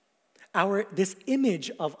 this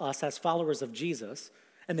image of us as followers of Jesus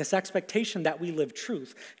and this expectation that we live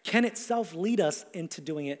truth can itself lead us into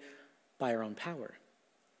doing it by our own power.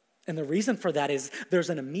 And the reason for that is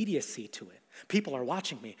there's an immediacy to it. People are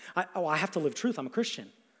watching me. I have to live truth. I'm a Christian.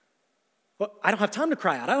 Well, I don't have time to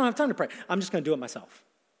cry out. I don't have time to pray. I'm just going to do it myself.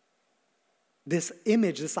 This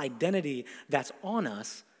image, this identity that's on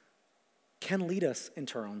us can lead us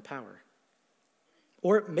into our own power.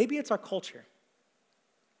 Or maybe it's our culture.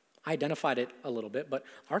 I identified it a little bit, but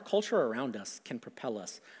our culture around us can propel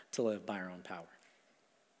us to live by our own power.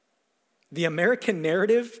 The American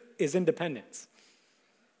narrative is independence.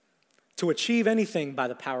 To achieve anything by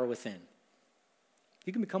the power within.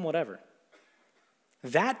 You can become whatever.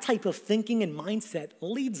 That type of thinking and mindset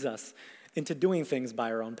leads us into doing things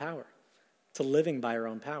by our own power, to living by our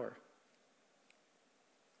own power.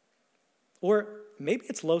 Or maybe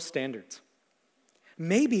it's low standards.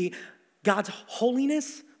 Maybe God's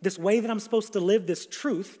holiness, this way that I'm supposed to live, this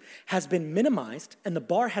truth, has been minimized and the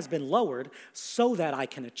bar has been lowered so that I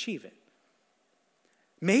can achieve it.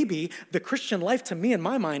 Maybe the Christian life to me in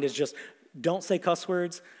my mind is just don't say cuss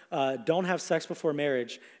words, don't have sex before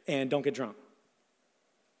marriage, and don't get drunk.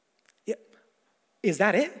 Is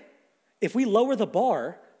that it? If we lower the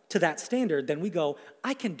bar to that standard, then we go,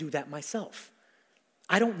 I can do that myself.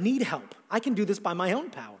 I don't need help. I can do this by my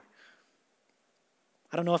own power.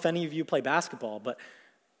 I don't know if any of you play basketball, but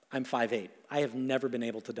I'm 5'8". I have never been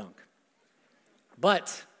able to dunk.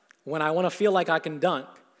 But when I want to feel like I can dunk,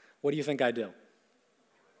 what do you think I do?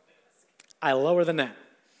 I lower the net.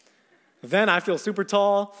 Then I feel super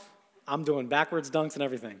tall. I'm doing backwards dunks and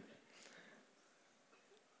everything.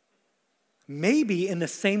 Maybe in the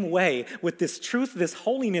same way, with this truth, this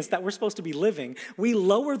holiness that we're supposed to be living, we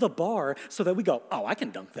lower the bar so that we go, oh, I can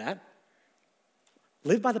dunk that.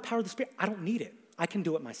 Live by the power of the Spirit. I don't need it. I can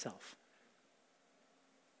do it myself.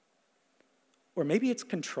 Or maybe it's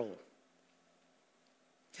control.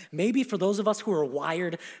 Maybe for those of us who are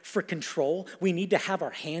wired for control, we need to have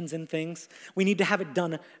our hands in things. We need to have it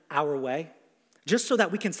done our way, just so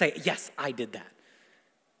that we can say, yes, I did that.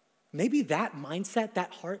 Maybe that mindset,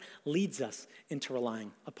 that heart, leads us into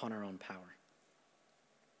relying upon our own power.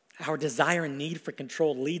 Our desire and need for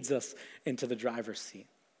control leads us into the driver's seat.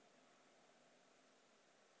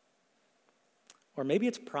 Or maybe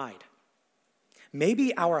it's pride.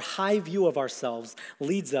 Maybe our high view of ourselves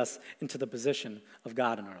leads us into the position of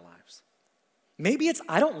God in our lives. Maybe it's,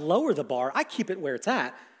 I don't lower the bar, I keep it where it's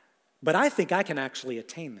at, but I think I can actually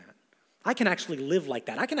attain that. I can actually live like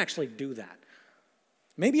that. I can actually do that.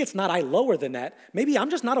 Maybe it's not I lower the net. Maybe I'm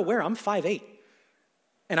just not aware I'm 5'8",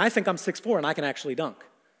 and I think I'm 6'4", and I can actually dunk.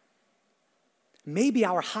 Maybe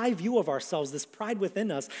our high view of ourselves, this pride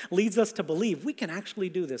within us, leads us to believe we can actually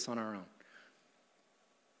do this on our own.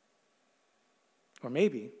 Or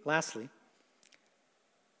maybe, lastly,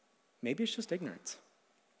 maybe it's just ignorance.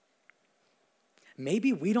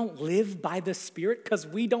 Maybe we don't live by the Spirit because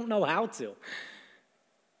we don't know how to.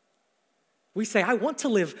 We say, I want to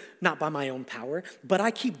live not by my own power, but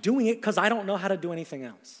I keep doing it because I don't know how to do anything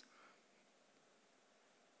else.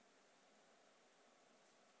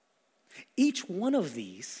 Each one of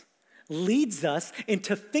these leads us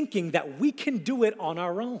into thinking that we can do it on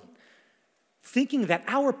our own, thinking that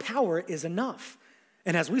our power is enough.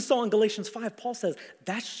 And as we saw in Galatians 5, Paul says,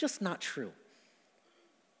 that's just not true.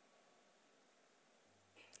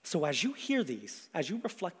 So as you hear these, as you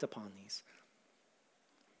reflect upon these,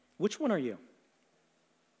 which one are you?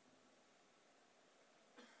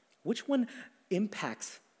 Which one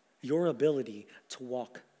impacts your ability to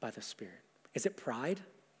walk by the Spirit? Is it pride?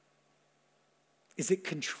 Is it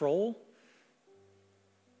control?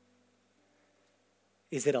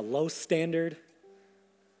 Is it a low standard?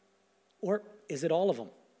 Or is it all of them?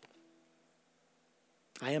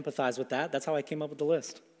 I empathize with that. That's how I came up with the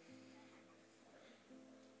list.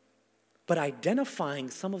 But identifying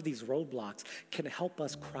some of these roadblocks can help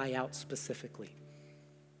us cry out specifically.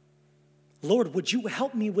 Lord, would you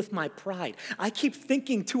help me with my pride? I keep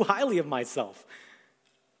thinking too highly of myself,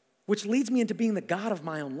 which leads me into being the God of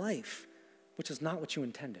my own life, which is not what you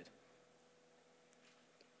intended.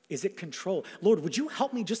 Is it control? Lord, would you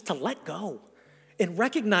help me just to let go and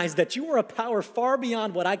recognize that you are a power far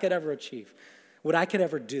beyond what I could ever achieve, what I could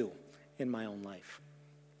ever do in my own life?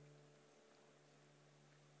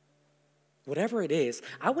 Whatever it is,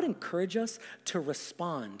 I would encourage us to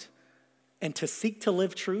respond and to seek to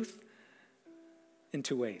live truth in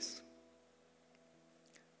two ways.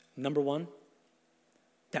 Number one,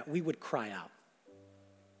 that we would cry out.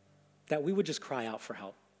 That we would just cry out for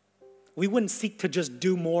help. We wouldn't seek to just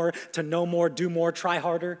do more, to know more, do more, try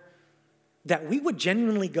harder. That we would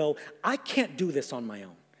genuinely go, I can't do this on my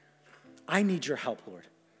own. I need your help, Lord.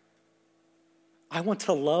 I want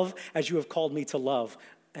to love as you have called me to love,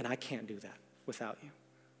 and I can't do that without you.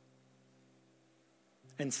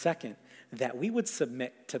 And second, that we would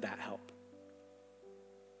submit to that help.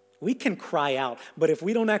 We can cry out, but if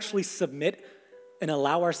we don't actually submit and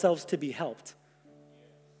allow ourselves to be helped,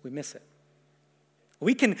 we miss it.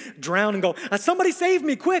 We can drown and go, somebody save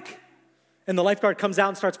me, quick. And the lifeguard comes out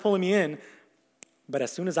and starts pulling me in. But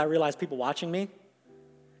as soon as I realize people watching me,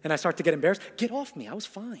 and I start to get embarrassed, get off me, I was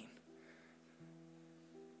fine.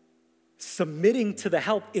 Submitting to the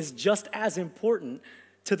help is just as important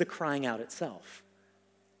to the crying out itself.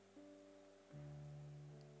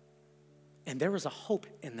 And there is a hope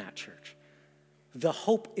in that, church. The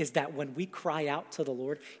hope is that when we cry out to the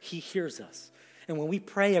Lord, he hears us. And when we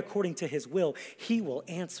pray according to his will, he will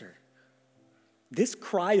answer. This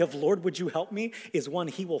cry of, Lord, would you help me, is one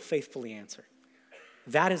he will faithfully answer.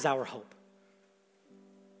 That is our hope.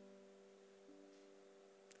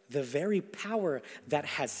 The very power that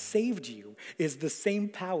has saved you is the same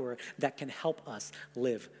power that can help us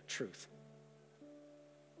live truth.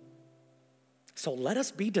 So let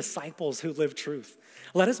us be disciples who live truth.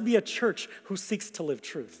 Let us be a church who seeks to live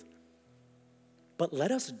truth. But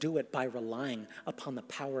let us do it by relying upon the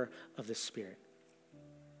power of the Spirit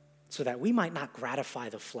so that we might not gratify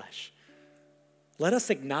the flesh. Let us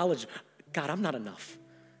acknowledge, God, I'm not enough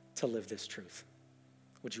to live this truth.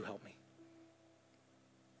 Would you help me?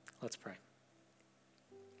 Let's pray.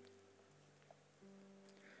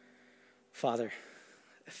 Father,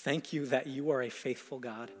 thank you that you are a faithful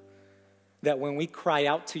God, that when we cry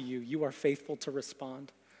out to you, you are faithful to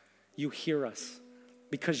respond. You hear us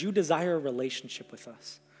because you desire a relationship with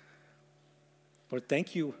us. Lord,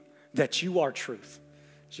 thank you that you are truth.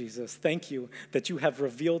 Jesus, thank you that you have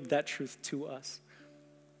revealed that truth to us.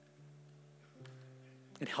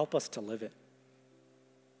 And help us to live it.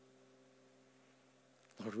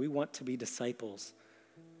 Lord, we want to be disciples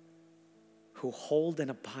who hold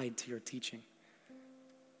and abide to your teaching.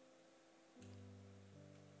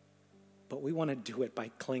 But we want to do it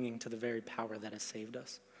by clinging to the very power that has saved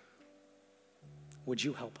us. Would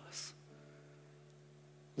you help us?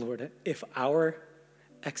 Lord, if our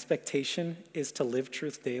expectation is to live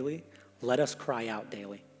truth daily, let us cry out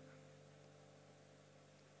daily.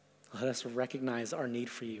 Let us recognize our need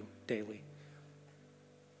for you daily.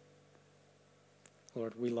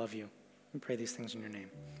 Lord, we love you. We pray these things in your name.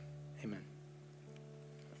 Amen.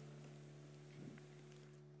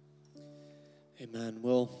 Amen.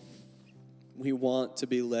 Well, we want to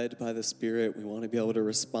be led by the Spirit. We want to be able to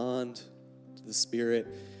respond to the Spirit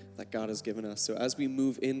that God has given us. So as we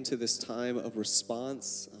move into this time of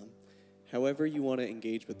response, however you want to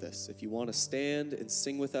engage with this, if you want to stand and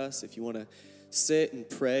sing with us, if you want to sit and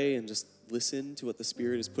pray and just listen to what the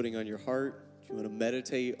Spirit is putting on your heart, if you want to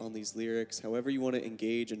meditate on these lyrics, however you want to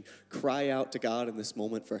engage and cry out to God in this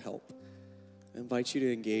moment for help, I invite you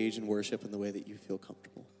to engage and worship in the way that you feel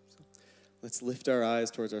comfortable. So let's lift our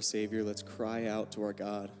eyes towards our Savior. Let's cry out to our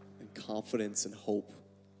God in confidence and hope.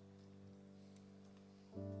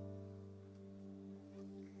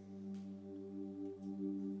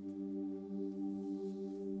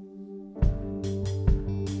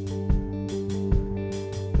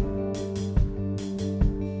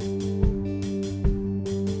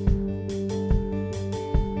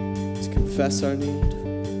 Confess our need.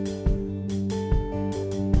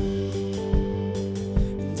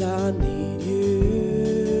 And I need you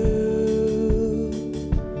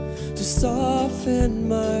to soften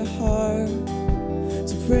my heart,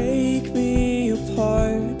 to break me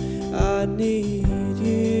apart. I need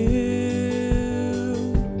you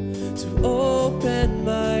to open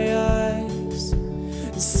my eyes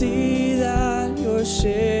and see that you're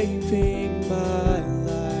shaping my life.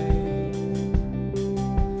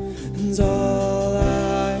 All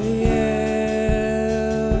I am,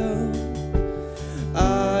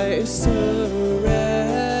 I surrender.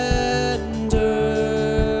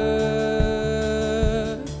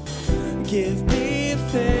 Give me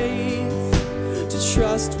faith to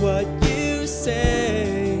trust what you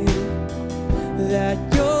say, that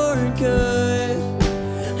you're good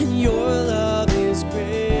and your love is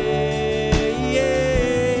great.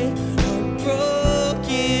 I'm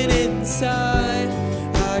broken inside.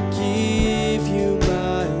 Give you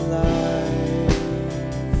my life.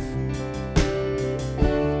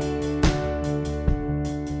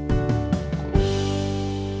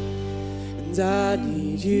 And I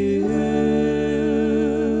need you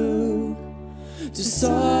to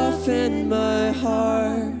soften my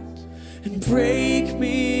heart and break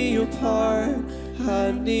me apart.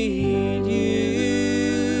 I need you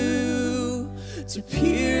to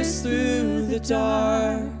pierce through the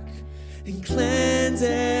dark and cleanse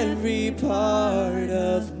every part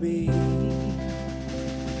of me.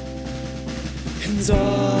 And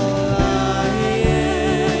all I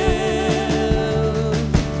am,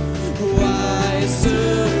 I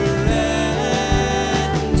surrender.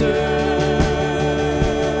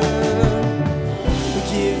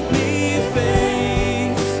 Give me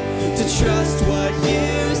faith to trust what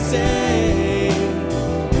you say,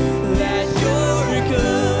 that you're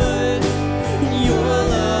good and your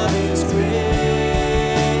love is great.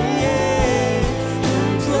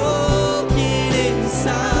 I'm broken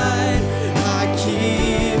inside. I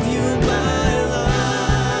give you my life.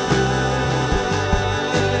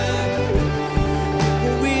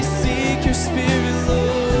 We seek your Spirit,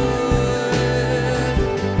 Lord.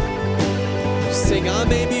 Sing, I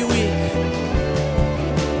may be weak,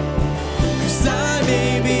 'cause I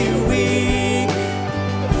may be weak,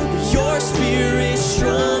 but your Spirit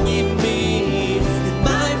strong in me.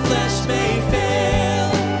 My flesh may fail,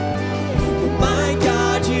 but my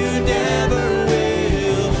God, you never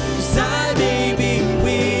will. 'Cause I may be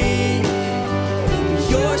weak, but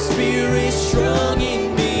your Spirit strong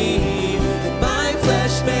in me. And my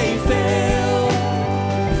flesh may fail,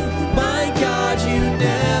 but my God, you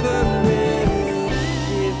never will.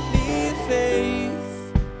 Give me faith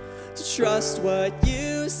to trust what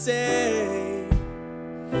you say,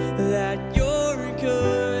 that you're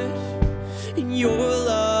good and your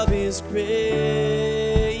love is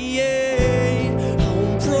great.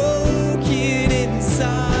 I'm broken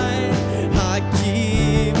inside. I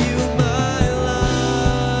give you my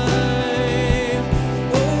life.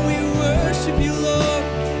 Oh, we worship you, Lord.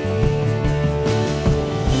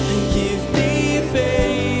 And give me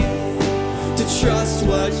faith to trust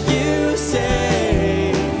what you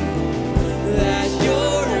say, that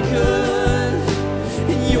you're good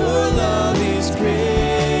and your love is great.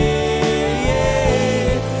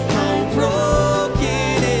 I'm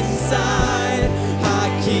broken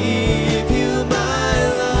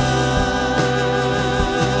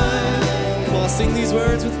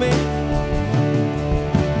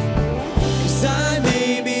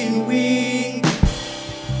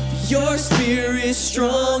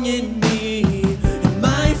strong in me, and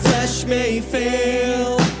my flesh may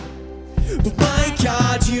fail, but my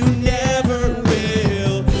God, you never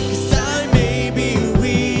will. 'Cause I may be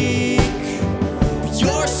weak, but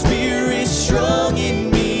your spirit strong in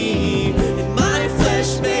me, and my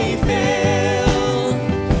flesh may fail,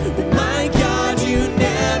 but my God, you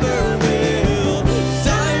never will. 'Cause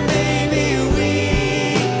I may be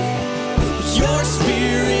weak, but your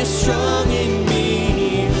spirit strong in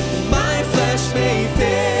me, and my flesh may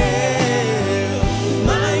fail, but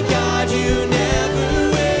my God, you never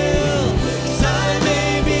will. 'Cause I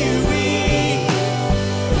may be weak,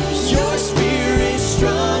 but your spirit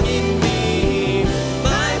strong in me,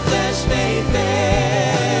 my flesh may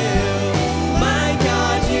fail, my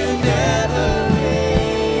God, you never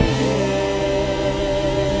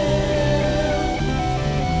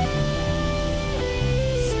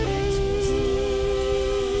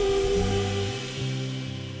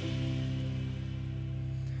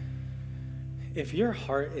If your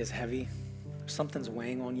heart is heavy, or something's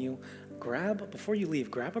weighing on you, before you leave,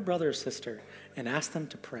 grab a brother or sister and ask them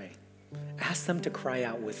to pray. Ask them to cry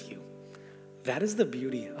out with you. That is the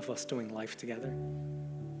beauty of us doing life together.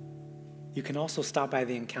 You can also stop by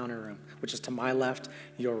the encounter room, which is to my left,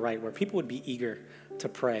 your right, where people would be eager to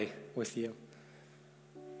pray with you.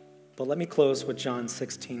 But let me close with John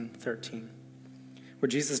 16:13, where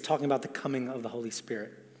Jesus is talking about the coming of the Holy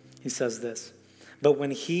Spirit. He says this, "But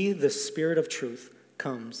when he, the Spirit of truth,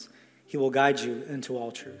 comes, he will guide you into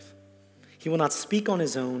all truth. He will not speak on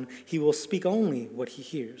his own. He will speak only what he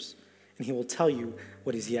hears, and he will tell you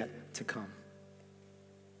what is yet to come."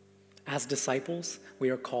 As disciples, we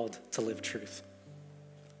are called to live truth.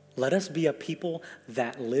 Let us be a people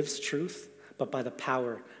that lives truth, but by the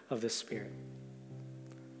power of the Spirit.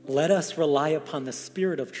 Let us rely upon the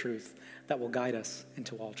Spirit of truth that will guide us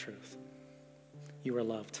into all truth. You are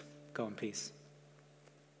loved. Go in peace.